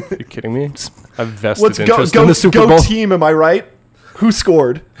 What? Are you kidding me? I've vested Let's go. interest Go, in the Super go Bowl. team. Am I right? Who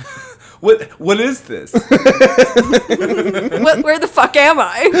scored? What is this? Where the fuck am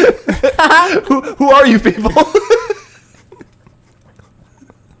I? Who are you people?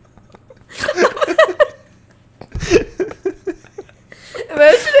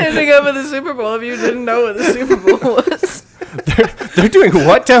 Imagine ending up in the Super Bowl if you didn't know what the Super Bowl was. They're doing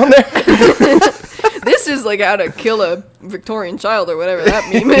what down there? This is like how to kill a Victorian child or whatever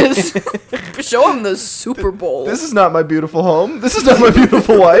that meme is. Show him the Super Bowl. This is not my beautiful home. This is not my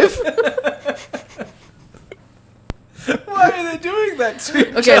beautiful wife. Why are they doing that to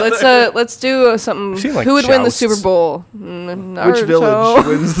each Okay, other? let's do something. seen, like, Who would win the jousts. Super Bowl? Which village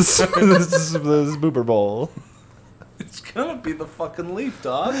wins the Super Bowl? It's gonna be the fucking Leaf,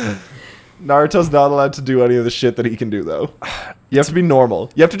 dog. Naruto's not allowed to do any of the shit that he can do, though. You have to be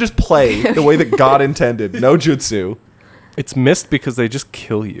normal. You have to just play the way that God intended. No jutsu. It's missed because they just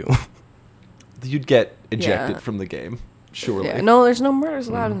kill you. You'd get ejected Yeah. from the game, surely. Yeah, no, there's no murders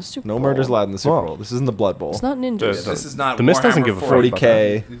allowed in the Super Bowl. No murders allowed in the Super Wow. Bowl. This isn't the Blood Bowl. It's not ninjas. This is not The Mist doesn't Warhammer give a fuck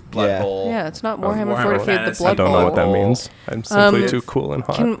 40K. Blood Yeah. Bowl. Yeah, it's not Of Warhammer Warhammer 40K, the Fantasy. Blood I don't know what that Bowl. means. I'm simply Um, too cool and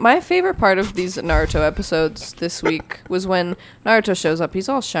hot. My favorite part of these Naruto episodes this week was when Naruto shows up. He's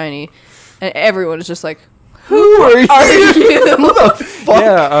all shiny, and everyone is just like, Who are you? "Are you?"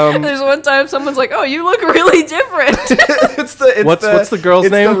 yeah. There's one time someone's like, "Oh, you look really different." It's the What's the girl's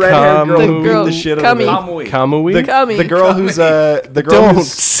it's name? The red-haired girl who The beat girl- the shit out of Kami. him. Kamui. Kamui. The, Kami. the girl who's the girl Don't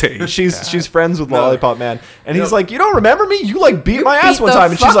who's say she's friends with No. Lollipop Man, and he's No. like, you don't remember me? You like beat my ass beat one the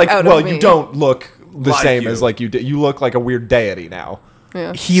time, and she's fuck like, out of well, me." you don't look the Like same you. as like you did. You look like a weird deity now.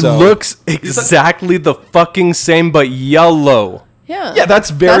 Yeah. He So- looks exactly the fucking same, but yellow. Yeah. Yeah,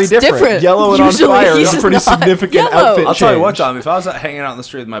 that's very That's different. Yellow and Usually on fire is he's a pretty not significant yellow. outfit I'll tell you what, change. John. If I was hanging out in the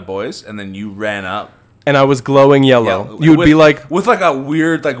street with my boys and then you ran up, And I was glowing yellow. You would with- be like, with like a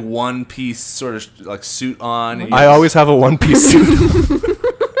weird like one piece sort of like suit on. and I you- always have a one-piece suit.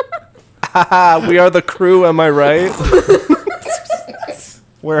 Haha, we are the crew, am I right?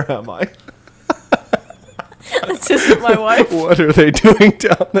 Where am I? This isn't my wife. What are they doing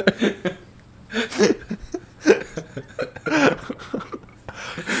down there?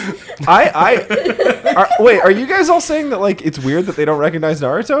 Wait, are you guys all saying that like it's weird that they don't recognize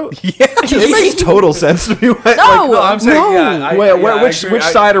Naruto? Yeah. It makes total sense to me. No, No, I'm saying No. yeah. I, Wait, yeah, where- I which agree.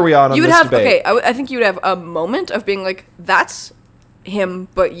 side are we on You would this have debate? okay. I think you would have a moment of being like, "That's him,"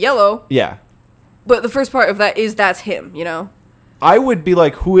 but yellow. Yeah. But the first part of that is that's him. You know. I would be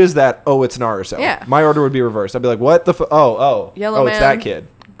like, who is that? Oh, it's Naruto. Yeah. My order would be reversed. I'd be like, what the Yellow oh, man. it's that kid.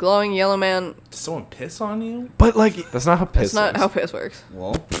 Glowing yellow man. Did someone piss on you? But like, that's not how piss That's not is. how piss works.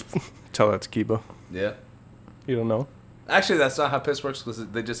 Well, Tell that to Kiba. yeah. You don't know? Actually, that's not how piss works because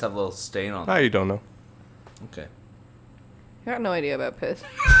they just have a little stain on Ah, them. you don't know. Okay. I got no idea about piss.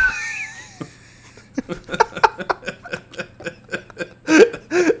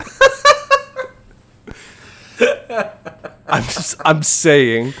 I'm just I'm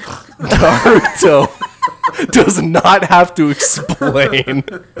saying Naruto does not have to explain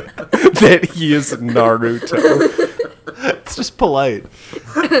that he is Naruto. It's just polite.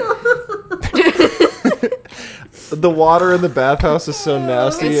 The water in the bathhouse is so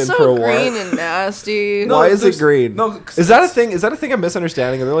nasty, It's and so for a green while. and nasty. No, Why is it there's- green? no, 'cause is that a it's- thing? Is that a thing I'm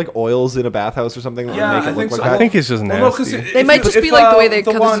misunderstanding? Are there like oils in a bathhouse or something that Yeah, make it I look think like so. that? I think it's just Well, no, 'cause nasty. They if might you- just if, be like the way they,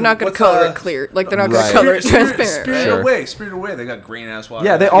 the because one they're not going to with, color it clear. Like they're not going Right. to color it transparent. Spirited Right? Away, Spirited Away. They got green ass water.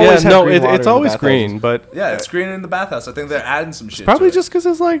 Yeah, they Yeah, always have no, green water it's in the always bathhouses. green, but Yeah, it's green in the bathhouse. I think they're adding some shit. probably to it. just because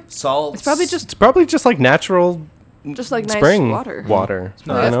it's like salt. It's probably it's probably just like natural just like nice spring water.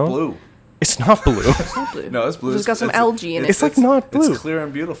 no, you that's know? blue. It's not blue. It's not blue. No, it's blue. It's got some algae in it. It's like not blue. It's clear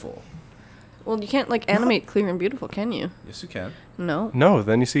and beautiful. Well, you can't like animate clear and beautiful, can you? Yes, you can. No. No,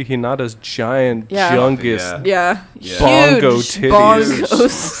 then you see Hinata's giant Yeah. jungus. Yeah. Yeah. Bongo Huge titties.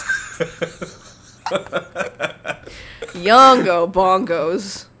 bongos. Yongo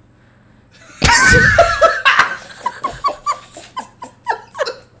bongos.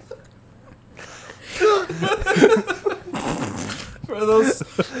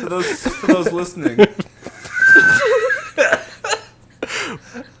 For those listening.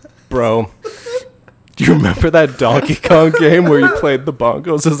 Bro, do you remember that Donkey Kong game where you played the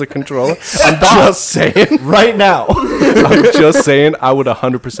bongos as a controller? I'm just saying. Right now. I'm just saying. I would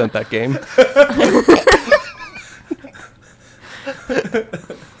 100% that game.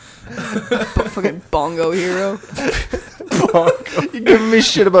 Fucking bongo hero. You're giving me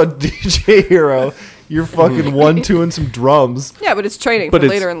shit about DJ Hero. You're fucking 1-2ing some drums. Yeah, but it's training But for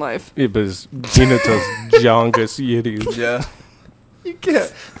it's- later in life. It was Hinata's jungus yitties. Yeah.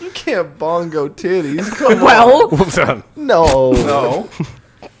 You can't bongo titties. Come on. Well, No. No.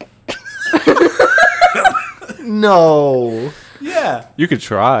 No. Yeah. You could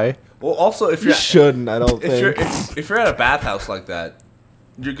try. Well, also if You you're shouldn't, I don't if you're think. if you're at a bathhouse like that,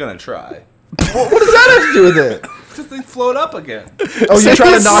 you're gonna try. What does that have to do with it? Because they float up again. Oh, you're If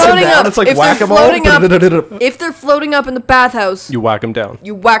trying they're to knock them floating down? up- It's like if they're whack-a-mole? floating up- Da-da-da-da-da. if they're floating up in the bathhouse, You whack them down.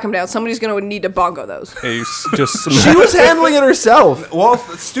 you whack them down. Somebody's going to need to bongo those. And you just She was handling it herself. Well,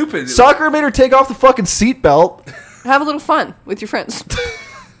 it's stupid. Soccer made her take off the fucking seatbelt. Have a little fun with your friends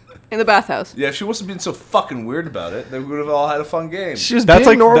in the bathhouse. Yeah, if she wasn't being so fucking weird about it, they would have all had a fun game. She was That's being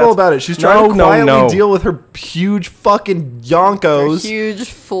like- normal that's- about it. She's trying to No, quietly no. deal with her huge fucking yonkos. Huge,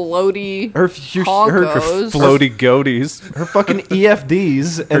 floaty Her honkos. floaty goaties. her fucking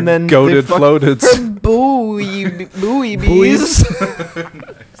EFDs, Her and then goated they fuck- floateds. buoy bees.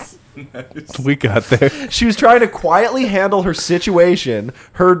 We got there. She was trying to quietly handle her situation,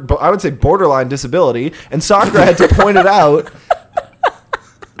 her I would say borderline disability, and Sakura had to point it out.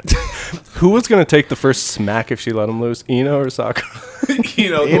 Who was gonna take the first smack if she let him loose? Ino or Sakura?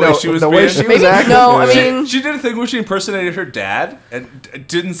 You know, the You way know, she was the way being. she was Maybe acting. no. I She- mean, she did a thing where she impersonated her dad, and it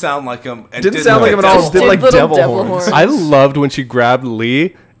didn't sound like him. And Didn't sound like him at all. Just Did did like little devil, devil horns. horns. I loved when she grabbed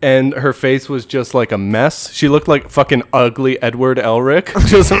Lee and her face was just like a mess. She looked like fucking ugly Edward Elric.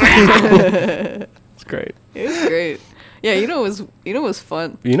 Just it's great. it was great. Yeah, you know it was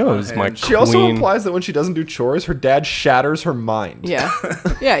fun. You know, it was my She She also queen. implies that when she doesn't do chores, her dad shatters her mind. Yeah,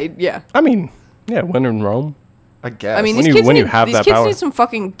 yeah. I mean, yeah, when in Rome. I guess. I mean, When these you- kids when you need, have these that kids power. need some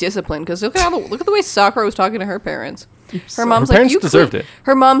fucking discipline because look at the way Sakura was talking to her parents. Her mom's Her like, parents you deserved it.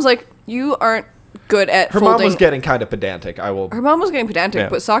 Her mom's like, you aren't good at her folding. mom was getting kind of pedantic. I will. Her mom was getting pedantic, Yeah.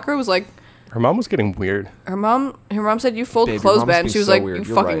 but Sakura was like, Her mom was getting weird. her mom said you fold Babe, your clothes mom must bad. be She was so like, weird. you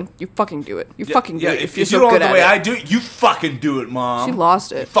You're fucking, right. you fucking do it. You Yeah, fucking do yeah, it. if you're you so don't good the at way it. I do it, you fucking do it, mom. She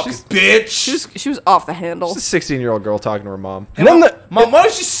lost it. Fucking bitch. She was off the handle. It's a 16-year-old girl talking to her mom. And then the Mom, why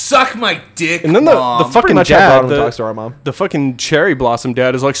don't you suck my dick, and then the Mom? fucking Pretty much how dad, Bottom talks to our mom. the fucking cherry blossom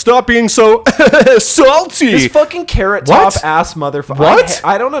dad is like, stop being so salty. This fucking carrot What? top ass motherfucker. What?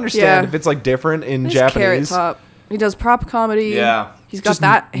 I don't understand Yeah. if it's like different in He's Carrot Japanese. Top. He does prop comedy. Yeah. He's got Just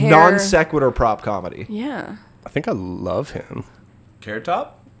that hair. non sequitur prop comedy. Yeah. I think I love him. Carrot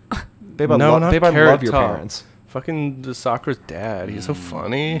Top? Babe, I, No, love, not babe, I Carrot love your Top. parents. Fucking the Sakura's dad. He's so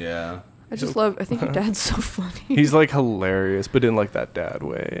funny. Yeah. I just love. I think your dad's so funny. He's like hilarious, but in like that dad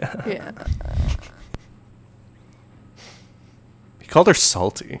way. yeah. He called her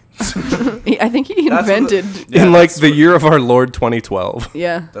salty. I think he That's what invented. Yeah, in like that's the where- year of our Lord 2012.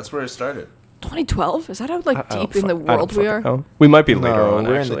 Yeah. That's where it started. 2012. Is that how like I don't deep in the fu- I don't world we fucking are? know. We might be later No, on,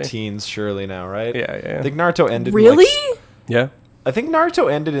 we're actually. in the teens surely now, right? Yeah, yeah, I yeah. think Naruto ended. in, Really? like, Yeah. I think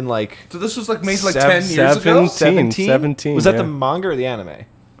Naruto ended in like So this was like made like Seven- 10 years ago? 17. Was that yeah. the manga or the anime?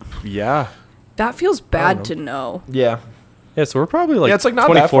 Yeah. That feels bad to know. Yeah. Yeah, so we're probably like, Yeah, it's like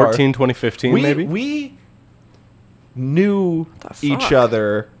not that far. 2014, 2015 maybe. We knew The each fuck?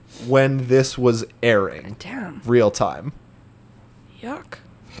 other when this was airing, Damn. real time. Yuck.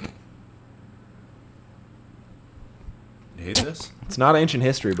 You hate this? It's not ancient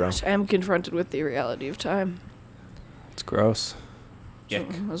history, bro. I am confronted with the reality of time. It's gross. I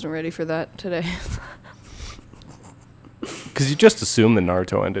wasn't ready for that today. Because you just assume that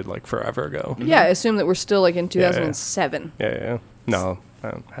Naruto ended like forever ago. Yeah, I assume that we're still like in Yeah, yeah. 2007. Yeah. No,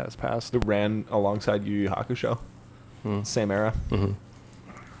 that has passed. It ran alongside Yu Yu Hakusho. Same era.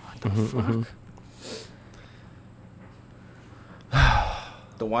 What the fuck?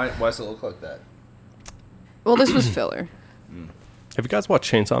 Then why does it look like that? Well, this was filler. Have you guys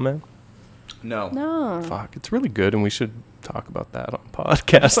watched Chainsaw Man? No. No. Fuck, it's really good, and we should talk about that on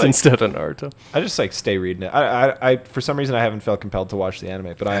podcast instead of Naruto. I just like stay reading it. I for some reason I haven't felt compelled to watch the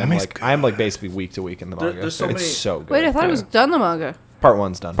anime, but Anime's I'm like basically week to week in the manga. there's so it's many- so good. Wait, I thought it was done, the manga. Part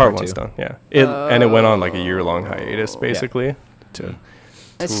 1's done. Part two. 1's done, yeah. And it went on like a year-long hiatus, basically.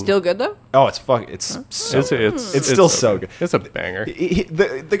 It's still good though. Oh, it's so good. It's still so good. It's a banger.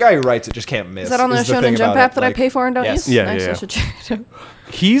 The guy who writes it just can't miss. Is that on the is Shonen thing Jump about app it. that I Like, pay for and don't yes. use? Yeah, Nice, yeah, I yeah. should check it out.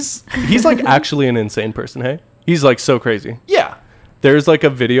 He's like actually an insane person, hey? He's like so crazy. Yeah. There's like a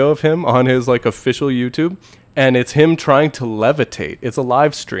video of him on his like official YouTube, and it's him trying to levitate. It's a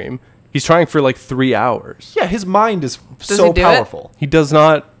live stream. He's trying for like 3 hours. Yeah, his mind is Does so he do it? powerful. He does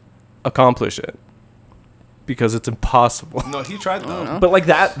not accomplish it because it's impossible. No, he tried though. But like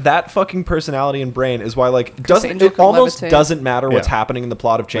that fucking personality and brain is why like Angel it can almost levitate. doesn't matter what's Yeah. happening in the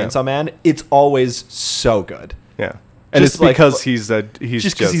plot of Chainsaw Man. It's always so good. Yeah, and Just it's like- because he's Just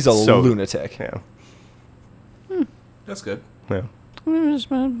just because he's a so- lunatic. Yeah, That's good. yeah,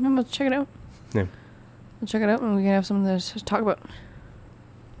 I'm gonna check it out. yeah. I'll check it out and we can have something to talk about.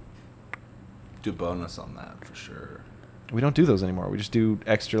 Do bonus on that for sure. We don't do those anymore. We just do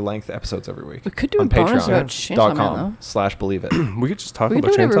extra length episodes every week. We could do on a bonus about Chainsaw Man, though. Patreon.com/believe it. We could just talk We can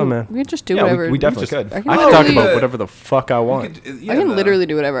about do whatever. Chainsaw Man. We can just do Yeah, whatever. we definitely Just- could. I can I can literally- talk about whatever the fuck I want. I can literally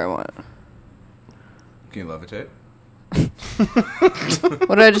do whatever I want. Can you levitate?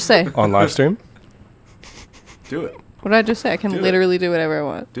 What did I just say? On live stream. Do it. What did I just say? I can Do it. literally do whatever I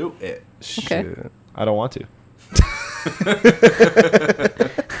want. Do it. Okay. Shit. I don't want to.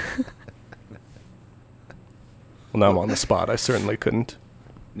 Well, now I'm on the spot. I certainly couldn't.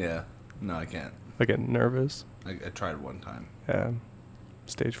 Yeah. No, I can't. I get nervous. I tried one time. Yeah.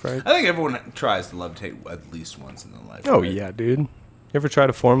 Stage fright. I think everyone tries to levitate at least once in their life. Oh right? yeah, dude. You ever try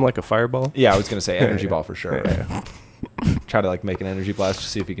to form like a fireball? Yeah, I was gonna say energy Yeah. ball for sure. Yeah. Try to like make an energy blast to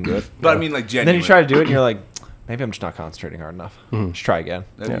see if you can do it. But I mean, like, And genuine. then you try to do it, and you're like, maybe I'm just not concentrating hard enough. Mhm. Just try again.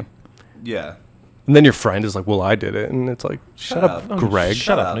 That'd be- yeah. And then your friend is like, "Well, I did it," and it's like, "Shut up, up. Greg!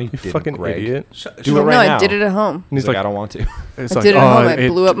 Shut up. up. No, you You didn't, fucking Greg. idiot!" Do it right no, now. I did it at home. And He's he's like, like, I don't want to. It's I like, did it at home. "Oh, I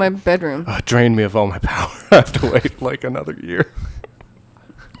blew up my bedroom. drained me of all my power. I have to wait like another year."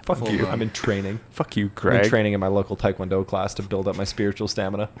 Fuck Full you. on. I'm in training. Fuck you, I'm in Greg. training in my local Taekwondo class to build up my spiritual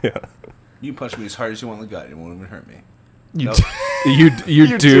stamina. Yeah. You punch me as hard as you want in the gut. It won't even hurt me. You Nope.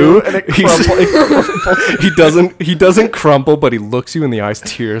 You do. and it He's- crumbles. he doesn't crumple, but he looks you in the eyes.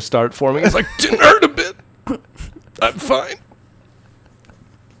 Tears start forming. He's like, "Didn't hurt a bit. I'm fine."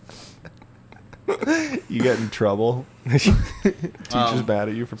 You get in trouble. Teacher's mad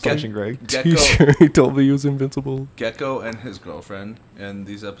at you for punching Greg. T-shirt. He told me he was invincible. Gecko and his girlfriend, and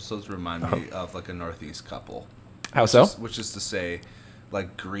these episodes remind me of like a Northeast couple. How so? Which is to say,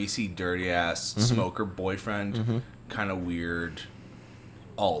 like greasy, dirty ass smoker boyfriend, kind of weird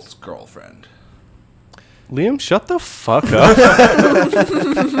alt girlfriend. Liam, shut the fuck up.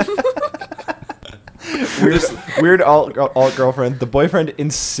 Weird alt girlfriend. The boyfriend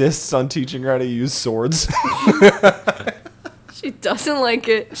insists on teaching her how to use swords. She doesn't like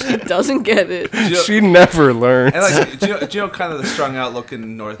it. She doesn't get it. You know- She never learns. And like, do you know, kind of the strung out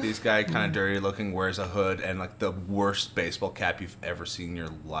looking Northeast guy, kind of dirty looking, wears a hood and like the worst baseball cap you've ever seen in your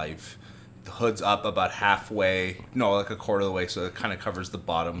life. The hood's up about halfway, no, like a quarter of the way, so it kind of covers the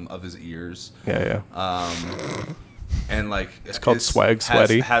bottom of his ears. Yeah. And like It's called swag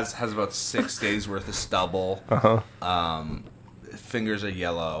sweaty. Has about 6 days worth of stubble. Fingers are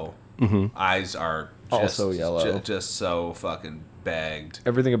yellow. Eyes are just, Also yellow. just so fucking bagged.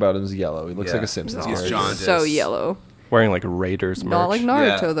 Everything about him is yellow. He looks Yeah. like a Simpsons He's character. jaundiced. So yellow. Wearing like Raiders merch. Not like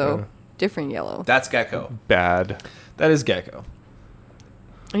Naruto Yeah. though. Different yellow. That's Gecko. Bad. That is Gecko.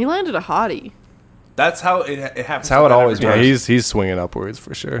 He landed a hottie. That's how it happens. That's how it always Yeah, works. he's swinging upwards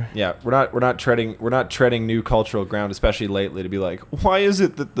for sure. Yeah, we're not treading new cultural ground, especially lately, to be like, why is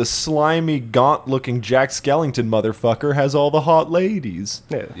it that the slimy, gaunt-looking Jack Skellington motherfucker has all the hot ladies?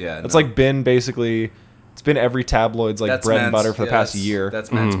 Yeah. Yeah, It's no. like been basically, it's been every tabloid's like That's bread and man's- butter for the yeah, past that's- year.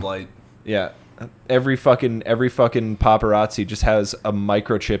 That's man's blight. Yeah, every fucking paparazzi just has a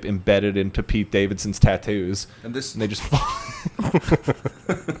microchip embedded into Pete Davidson's tattoos, And this and they just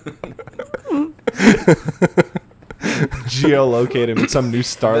Geolocated in some new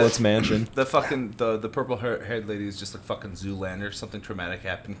starlet's mansion. The fucking the purple haired lady is just like fucking Zoolander. Something traumatic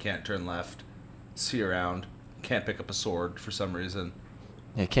happened. Can't turn left. See around. Can't pick up a sword for some reason.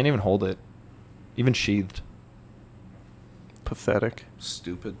 Yeah, can't even hold it. Even sheathed. Pathetic.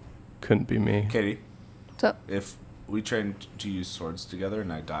 Stupid. Couldn't be me. Katie, What's up? if we trained to use swords together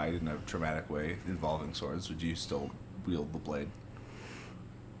and I died in a traumatic way involving swords, would you still wield the blade?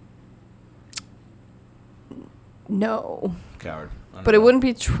 No. Coward. I don't But it know. wouldn't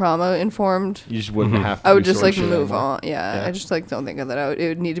be trauma informed. You just wouldn't have to I would do just sword like shit move anymore. on. Yeah, Yeah. I just like don't think that it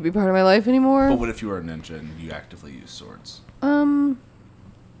would need to be part of my life anymore. But what if you were a ninja and you actively use swords?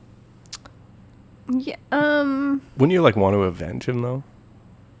 Yeah. Wouldn't you like want to avenge him though?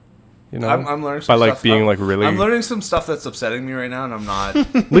 You know, I'm learning by some like stuff. being like really. I'm learning some stuff that's upsetting me right now, and I'm not.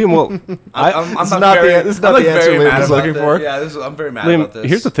 Liam, well, I'm This is not not the- very. this is I'm not like the answer very Liam mad was about looking this. for. Yeah, I'm very mad about Liam, this.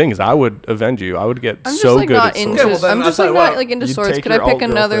 here's the thing: is I would avenge you. I would get I'm just so like good not at into. swords. Okay, well, then I'm I'll just tell like you not what. like into You'd swords. take Could I your pick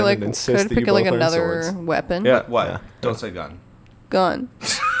alt-girlfriend another and like? insist Could I that you pick like both learn another swords. weapon? Yeah. What? Yeah. Don't say gun. Gun.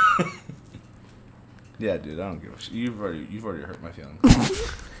 Yeah, dude, I don't give a shit. You've already hurt my feelings.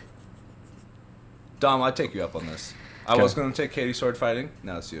 Dom, I'd take you up on this. I Okay. was going to take Katie sword fighting.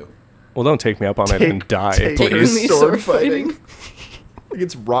 Now it's you. Well, don't take me up on it and die, take please. me sword sword fighting. Like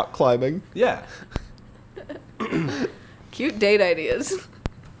it's rock climbing. Yeah, Cute date ideas.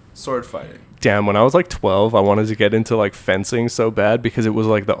 sword fighting. Damn, when I was like 12, I wanted to get into like fencing so bad because it was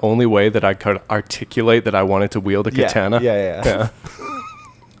like the only way that I could articulate that I wanted to wield a katana. Yeah.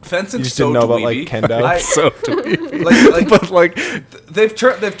 Fencing's You just so didn't know about, like, dweeby. kendo? So dweeby. like, But like, they've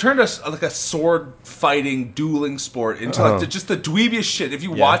turned us like a sword fighting dueling sport into like just the dweebiest shit. If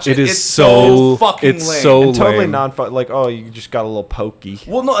you watch it, it is it's so fucking it's lame. so And totally lame. non-fun. Like, oh, you just got a little pokey.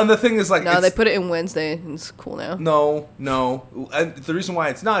 Well, no, and the thing is like No, it's, they put it in Wednesday. And it's cool now. No. And the reason why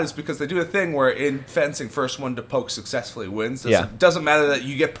it's not is because they do a thing where in fencing, first one to poke successfully wins. Yeah. Doesn't matter that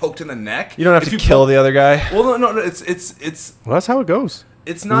you get poked in the neck. You don't have If to you kill the other guy. Well, no. It's Well, that's how it goes.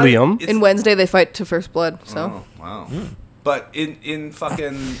 not Liam? It's, In Wednesday, they fight to first blood. So Oh, wow. But in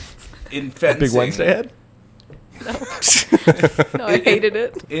fucking in fencing, Big Wednesday head. no, I hated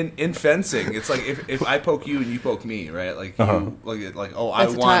it. In fencing, it's like if I poke you and you poke me, right? Like you like oh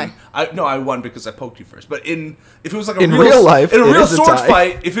That's I a won. tie. I won because I poked you first. But if it was like a In real life, in a it real is a sword tie.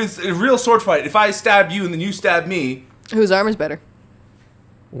 fight, if it's a real sword fight, if I stab you and then you stab me, Whose arm is better?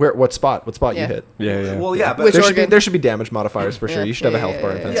 Where? What spot? What spot Yeah. you hit? Yeah. well, yeah, but Which There organ? should be damage modifiers for sure. Yeah, You should have a yeah, health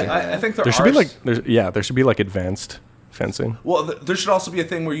bar in yeah, fencing. I think there should be like there should be like advanced fencing. well, there should also be a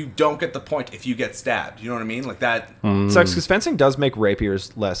thing where you don't get the point if you get stabbed. You know what I mean? Like that. Sucks because fencing does make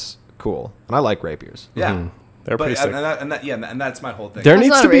rapiers less cool, and I like rapiers. Yeah. They're But pretty sick. and that's my whole thing. There That's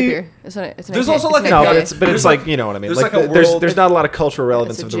needs not to a be- rapier. It's not. It's an There's AK. also It's like an a No, AK. but it's There's like like- you know what I mean. there's Like like a there's world- not a lot of cultural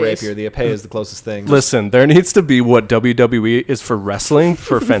relevance It's a of the Jace. rapier. The épée is the closest thing. Listen, there needs to be what WWE is for wrestling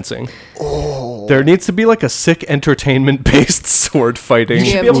for fencing. There needs to be like a sick entertainment-based sword fighting. You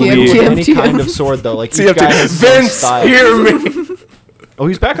should be TM, able to TM, do TM, any TM. kind of sword though. Like each TM. guy has his own Vince, style. hear me. Oh,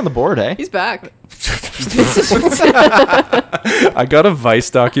 he's back on the board, eh? He's back. I got a Vice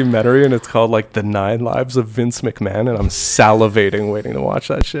documentary and it's called like The 9 Lives of Vince McMahon, and I'm salivating waiting to watch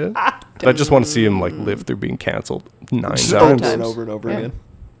that shit. I just want to see him like live through being canceled 9 times. Over times. and over and over Yeah. again.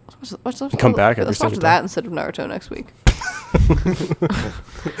 Come back every Let's watch single that time. instead of Naruto next week.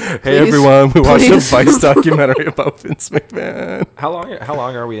 Hey Please. everyone, we watched a Please. Vice documentary about Vince McMahon. How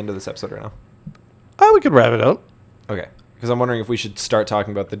long are we into this episode right now? Oh, we could wrap it up. Okay, because I'm wondering if we should start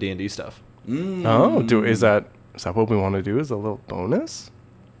talking about the D&D stuff. Oh, is that what we want to do? Is a little bonus?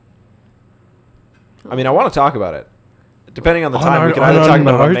 I mean, I want to talk about it. Depending on the On time, our- we can on either our talk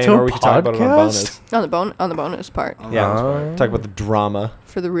about it on main Naruto or we can talk about it on podcast? bonus. On the bonus part Yeah, talk about the drama,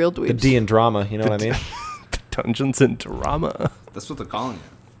 for the real dweebs. the D and drama. You know what I mean? Dungeons and Drama. That's what they're calling it.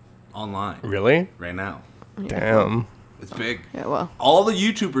 Online. Really? Right now. Damn. It's big. Yeah, well, All the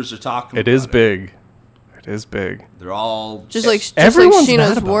YouTubers are talking It about is big. It is big. They're all just like Everyone's mad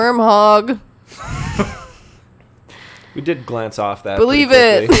Sheena's about it. worm hog. We did glance off that. Believe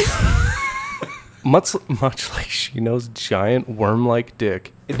pretty it. quickly. Much like Shino's giant worm-like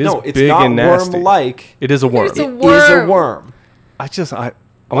dick. It is No, it's big not and nasty. worm-like. It is a worm. It's a It is a worm. worm.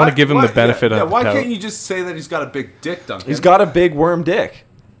 I want to give him the benefit of why doubt. can't you just say that he's got a big dick, Duncan? He's got a big worm dick.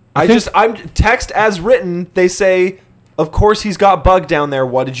 think- I'm text as written. They say, of course he's got bug down there.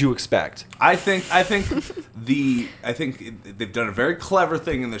 What did you expect? I think they've done a very clever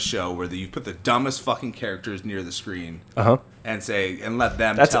thing in the show where you put the dumbest fucking characters near the screen Uh-huh. and let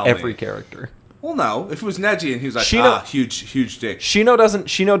them That's tell every me. character. Well, no. If it was Neji and he was like, Shino- huge dick.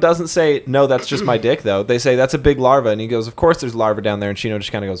 Shino doesn't say, no, that's just my dick, though. They say, that's a big larva. And he goes, of course there's larva down there. And Shino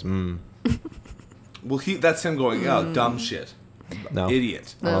just kind of goes, Well, that's him going, oh, dumb shit. no.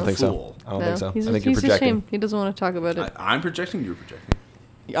 Idiot. I don't think so. Fool. I don't think so. He's, I think you're he's projecting. ashamed. He doesn't want to talk about it. I'm projecting, you're projecting.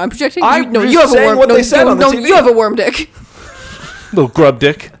 I'm projecting. I'm no, just you have a saying worm. what no, they said no, on the no, TV. you have a worm dick. Little grub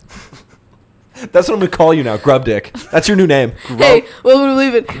dick. That's what I'm going to call you now, Grub Dick. That's your new name. Hey, well,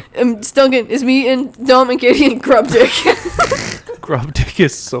 believe it. It's Duncan. It's me and Dom and Katie and Grub Dick. Grub dick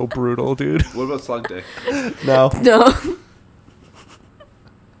is so brutal, dude. What about Slug Dick? No. No.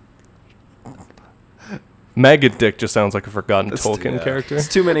 Maggot dick just sounds like a forgotten That's- Tolkien yeah. character. It's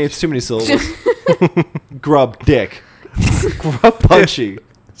too many syllables. Grub Dick. Grub Punchy.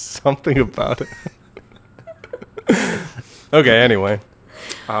 Something about it. Okay, anyway.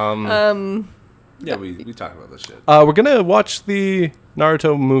 Yeah, we talk about this shit. We're gonna watch the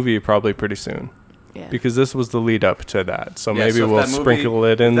Naruto movie probably pretty soon. Yeah. Because this was the lead up to that. So Yeah, maybe so if we'll that movie- sprinkle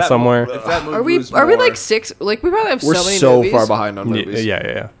it in if that somewhere. mo- if that movie Are we was like more- 6? Like we probably have We're so many so movies. far behind on Yeah, movies.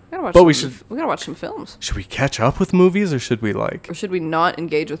 yeah. We gotta watch But we some- should- we gotta watch some films. Should we catch up with movies or should we like Or should we not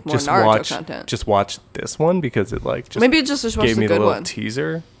engage with more just Naruto watch content? just watch this one because it like just Maybe it's just watch gave the me the good little one.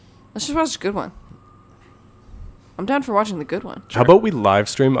 teaser? Let's just watch the good one. I'm down for watching the good one. How about we live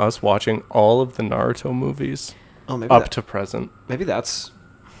stream us watching all of the Naruto movies Oh, maybe up that- to present? Maybe that's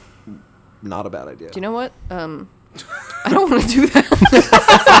not a bad idea. Do you know what? I don't want to do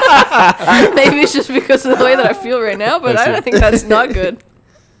that. Maybe it's just because of the way that I feel right now, but I see. I think that's not good.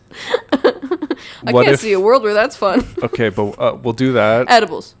 I What can't if- see a world where that's fun. Okay, but we'll do that.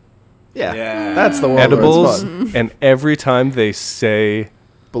 Edibles. Yeah. Yeah. That's the one. where it's Edibles, fun. and every time they say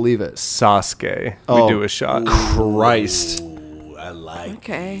Believe it. Sasuke, Oh. we do a shot. Christ. Ooh, I like.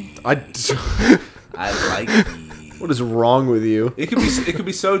 Okay. I like. What is wrong with you? It could be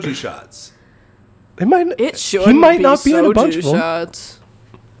soju shots. It might. It should. He might not be in a bunch of them. shots.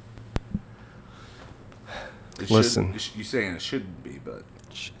 Listen. You're saying it shouldn't be, but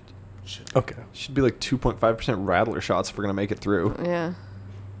Okay. Should be like 2.5% Rattler shots if we're going to make it through. Yeah.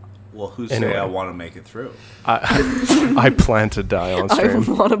 well, who's Anyway. say I want to make it through? I plan to die on I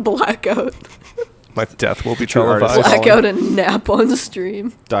stream. want to blackout. My death will be True artist. televised. Black- Blackout and nap on the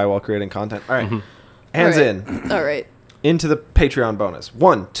stream. Die while creating content. All right. Mm-hmm. Hands All right. in. All right. Into the Patreon bonus.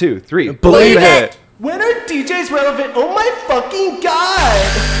 1, 2, 3. Believe it. When are DJs relevant? Oh my fucking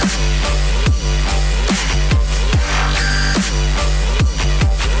god!